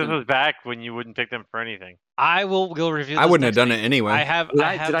picked because this them. was back when you wouldn't pick them for anything. I will review. I wouldn't have done it anyway. I have Did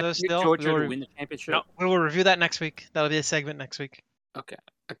I those pick still. Georgia to win the championship? No, we'll review that next week. That'll be a segment next week. Okay,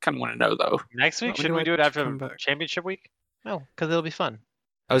 I kind of want to know though. Next week? Should we do it after championship week? No, because it'll be fun.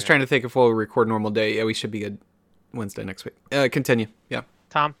 I was trying to think if we'll record normal day. Yeah, we should be good Wednesday next week. Continue. Yeah.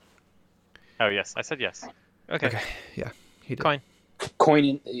 Tom? Oh, yes. I said yes. Okay. Yeah, he did.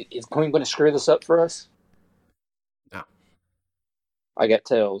 Coin. Is Coin going to screw this up for us? No. I got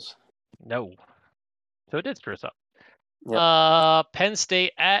tails. No. So it did screw us up. Yep. Penn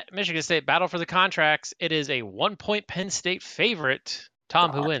State at Michigan State. Battle for the contracts. It is a 1-point Penn State favorite.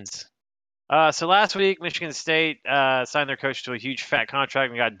 Tom, who wins? So last week, Michigan State signed their coach to a huge fat contract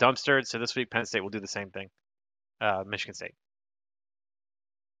and got dumpstered. So this week, Penn State will do the same thing. Michigan State.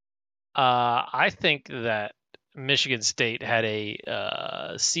 I think that Michigan State had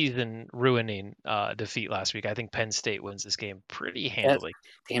a season-ruining defeat last week. I think Penn State wins this game pretty handily.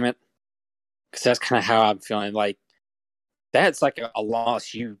 Damn it. Because that's kind of how I'm feeling. Like, that's like a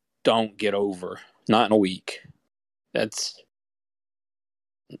loss you don't get over. Not in a week. But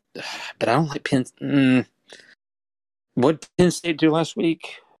I don't like Penn. What did Penn State do last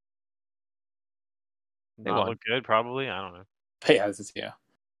week? Not look good, probably. I don't know. Yeah.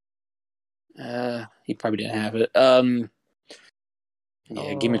 He probably didn't have it. Yeah,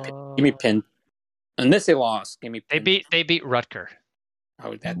 give me Penn. Unless they lost, give me Penn. They beat Rutger.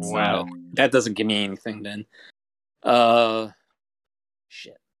 Oh, that's wow. That doesn't give me anything then.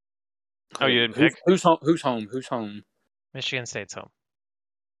 Shit. Oh, you didn't pick? Who's home? Michigan State's home.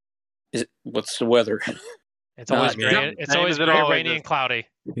 What's the weather? It's always rainy. It's always rainy and cloudy.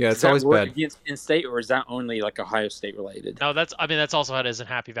 Yeah, it's always bad. Against Penn State, or is that only like Ohio State related? No, that's also how it is in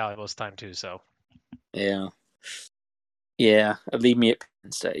Happy Valley most of the time too. So. Yeah. Leave me at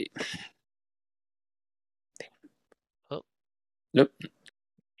Penn State. Oh. Nope.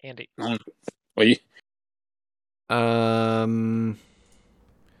 Andy. What you? I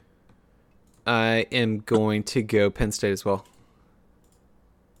am going to go Penn State as well.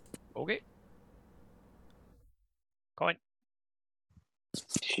 Okay. Coin.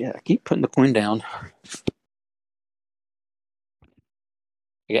 Yeah, I keep putting the coin down.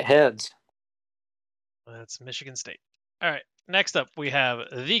 I got heads. That's Michigan State. All right. Next up, we have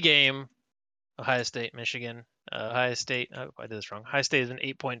the game. Ohio State, Michigan. Ohio State. Oh, I did this wrong. Ohio State is an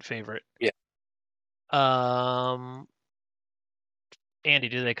 8-point favorite. Yeah. Andy,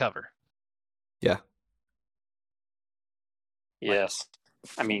 do they cover? Yeah. Yes.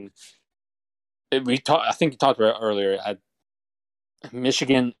 I mean, I think you talked about it earlier.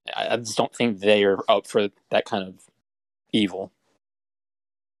 Michigan, I just don't think they are up for that kind of evil.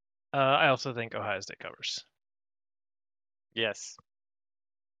 I also think Ohio State covers. Yes.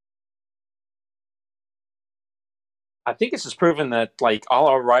 I think it's just proven that like all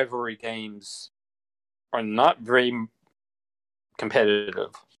our rivalry games are not very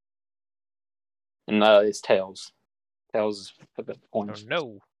competitive. And it's tails. Tails for the points. Oh,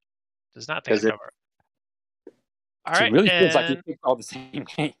 no. Does not think they cover. All right. It really feels like you picked all the same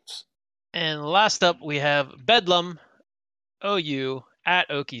games. And last up, we have Bedlam, OU at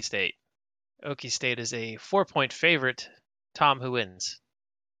Okie State. Okie State is a 4-point favorite. Tom, who wins?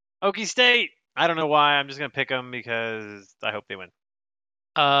 Okie State. I don't know why. I'm just going to pick them because I hope they win.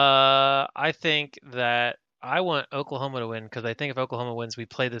 I think that I want Oklahoma to win because I think if Oklahoma wins, we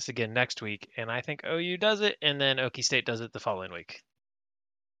play this again next week. And I think OU does it, and then Okie State does it the following week.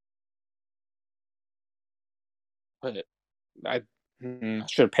 But I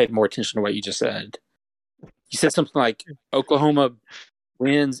should have paid more attention to what you just said. You said something like Oklahoma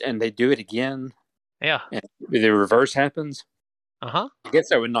wins and they do it again. Yeah. And the reverse happens. Uh-huh. I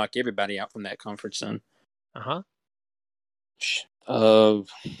guess I would knock everybody out from that conference then. Uh-huh.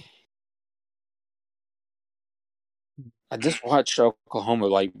 I just watched Oklahoma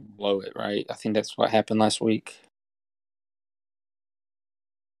blow it, right? I think that's what happened last week.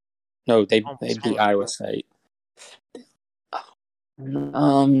 No, they beat Iowa State.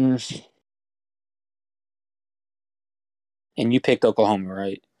 And you picked Oklahoma,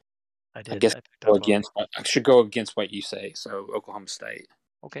 right? I did. I guess I should go against what you say. So Oklahoma State.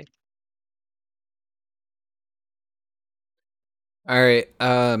 Okay. All right.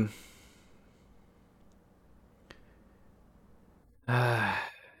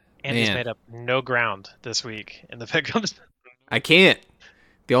 Andy's Man. made up no ground this week in the pick'ems. I can't.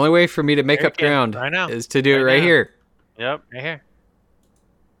 The only way for me to make There you up can. ground Right now. is to do it Right right now. here. Yep. Right here.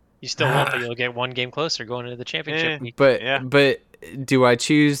 You still won't, but you'll get one game closer going into the championship week. But Yeah. but do I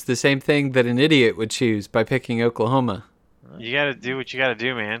choose the same thing that an idiot would choose by picking Oklahoma? You got to do what you got to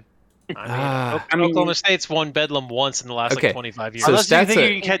do, man. Ah. Oklahoma State's won Bedlam once in the last Okay. 25 years. So Unless you stats think are-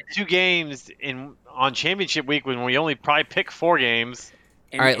 you can catch 2 games on championship week when we only probably pick 4 games.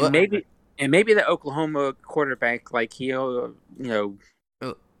 And, All right, and maybe the Oklahoma quarterback, he had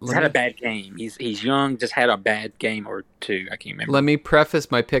a bad game. He's young, just had a bad game or 2. I can't remember. Let me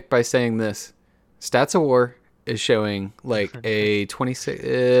preface my pick by saying this: Stats of War is showing a 26,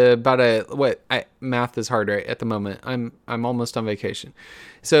 math is hard right at the moment. I'm almost on vacation,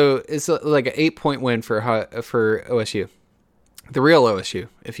 so it's like an 8-point win for OSU, the real OSU,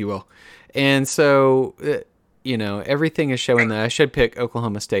 if you will, and so. Everything is showing that I should pick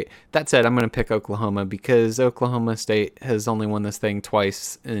Oklahoma State. That said, I'm going to pick Oklahoma because Oklahoma State has only won this thing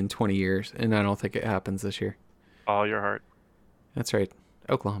twice in 20 years, and I don't think it happens this year. Follow your heart. That's right.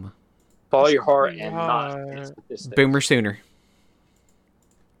 Oklahoma. Follow your heart and not statistics. Boomer Sooner.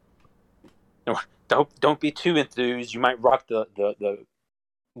 No, don't be too enthused. You might rock the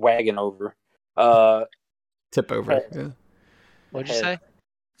wagon over. Tip over. Heads. Yeah. What'd you say?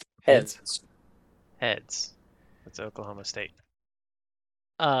 Heads. Heads. That's Oklahoma State.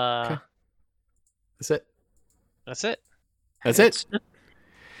 Okay. That's it. That's it. That's it.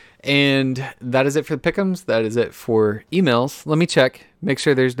 And that is it for the pick'ems. That is it for emails. Let me check. Make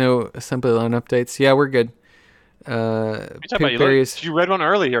sure there's no assembly line updates. Yeah, we're good. You read one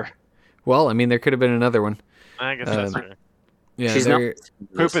earlier. Well, I mean, there could have been another one. I guess that's right. Yeah, She's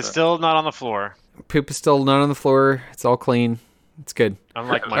Poop is still not on the floor. Poop is still not on the floor. It's all clean. It's good.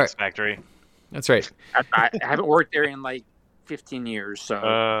 Unlike Mike's factory. That's right. I haven't worked there in 15 years,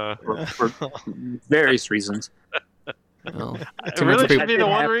 so for various reasons. Well, It really should be the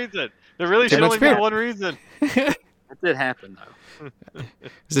one reason. There really should only be one reason. That did happen, though.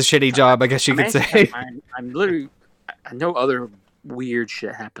 It's a shitty job, I guess you could say. I'm literally. I know other weird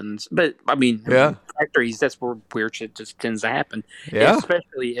shit happens, but I mean, Yeah. factories. That's where weird shit just tends to happen. Yeah.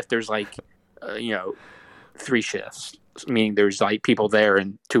 Especially if there's 3 shifts, meaning there's people there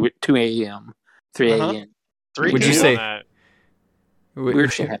and 2 a.m., 3 a.m. Would you say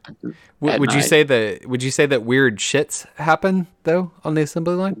Weird shit happens. Would you say that weird shits happen though on the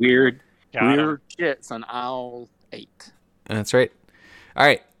assembly line? Weird shits on aisle 8. That's right. All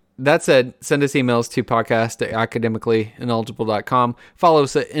right. That said, send us emails to podcast@academicallyineligible.com. Follow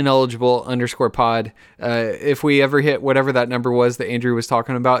us at ineligible_pod. If we ever hit whatever that number was that Andrew was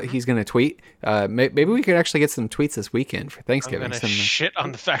talking about, he's going to tweet. Maybe we could actually get some tweets this weekend for Thanksgiving. I'm going to shit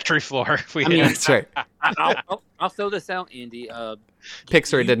on the factory floor. If we That's right. I'll throw this out, Andy.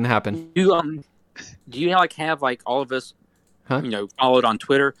 Pixar didn't happen. Do you have all of us, followed on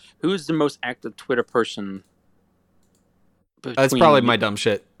Twitter? Who's the most active Twitter person? It's probably my dumb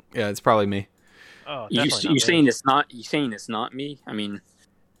shit. Yeah, it's probably me. Oh, you're saying it's not. You saying it's not me? I mean,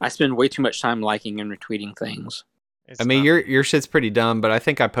 I spend way too much time liking and retweeting things. Your shit's pretty dumb, but I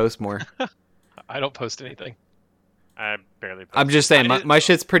think I post more. I don't post anything. I barely post. I'm just saying my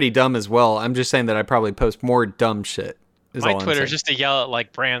shit's pretty dumb as well. I'm just saying that I probably post more dumb shit. My Twitter is just to yell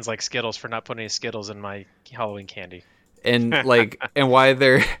at brands like Skittles for not putting any Skittles in my Halloween candy. And and why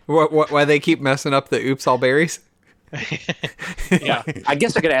they keep messing up the Oops All Berries. Yeah, I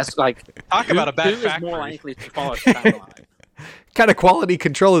guess I could ask talk about a bad who factory. is more likely to follow Skyline? Kind of quality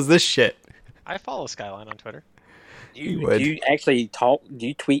control is this shit? I follow Skyline on Twitter. Do you actually talk? Do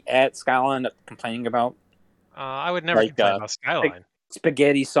you tweet at Skyline complaining about? I would never complain about Skyline.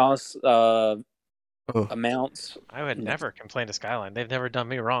 Spaghetti sauce amounts. I would never complain to Skyline. They've never done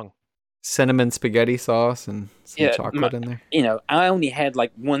me wrong. Cinnamon spaghetti sauce and some chocolate in there. I only had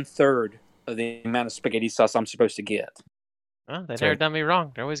 1/3 of the amount of spaghetti sauce I'm supposed to get. Well, they've never done me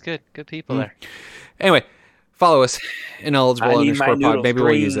wrong. They're always good. Good people there. Anyway, follow us, ineligible_pod. Maybe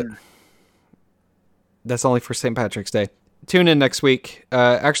we'll use it. That's only for St. Patrick's Day. tune in next week.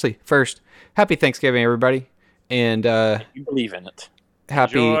 Actually, first, happy Thanksgiving, everybody, and you believe in it.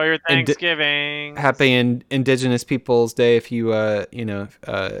 Happy Enjoy your Thanksgiving. Happy Indigenous Peoples Day. If you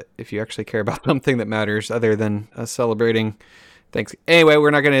if you actually care about something that matters other than celebrating. Thanks. Anyway,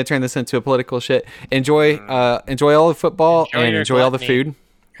 we're not going to turn this into a political shit. Enjoy all the football and enjoy all the food.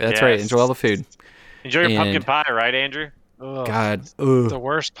 That's right. Enjoy all the food. Enjoy your pumpkin pie, right, Andrew? Ugh, God, the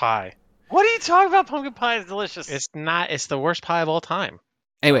worst pie. What are you talking about? Pumpkin pie is delicious. It's not. It's the worst pie of all time.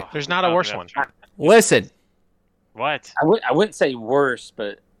 Anyway, there's not a worse one. Listen. What? I wouldn't say worse,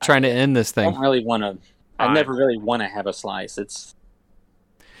 but trying to end this thing. I don't really want to. I never really want to have a slice. It's.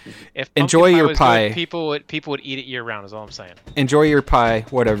 If enjoy your pie. Good, people would eat it year round. Is all I'm saying. Enjoy your pie,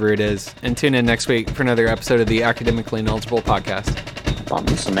 whatever it is, and tune in next week for another episode of the Academically Ineligible podcast. Bought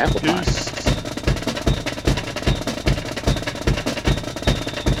me some apple pie.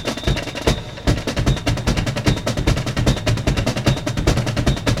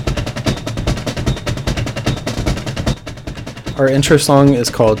 Our intro song is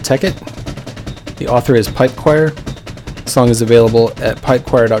called Tech It. The author is Pipe Choir. The song is available at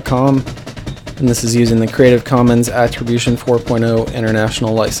pipechoir.com, and this is using the Creative Commons Attribution 4.0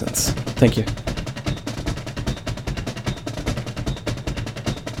 International License. Thank you.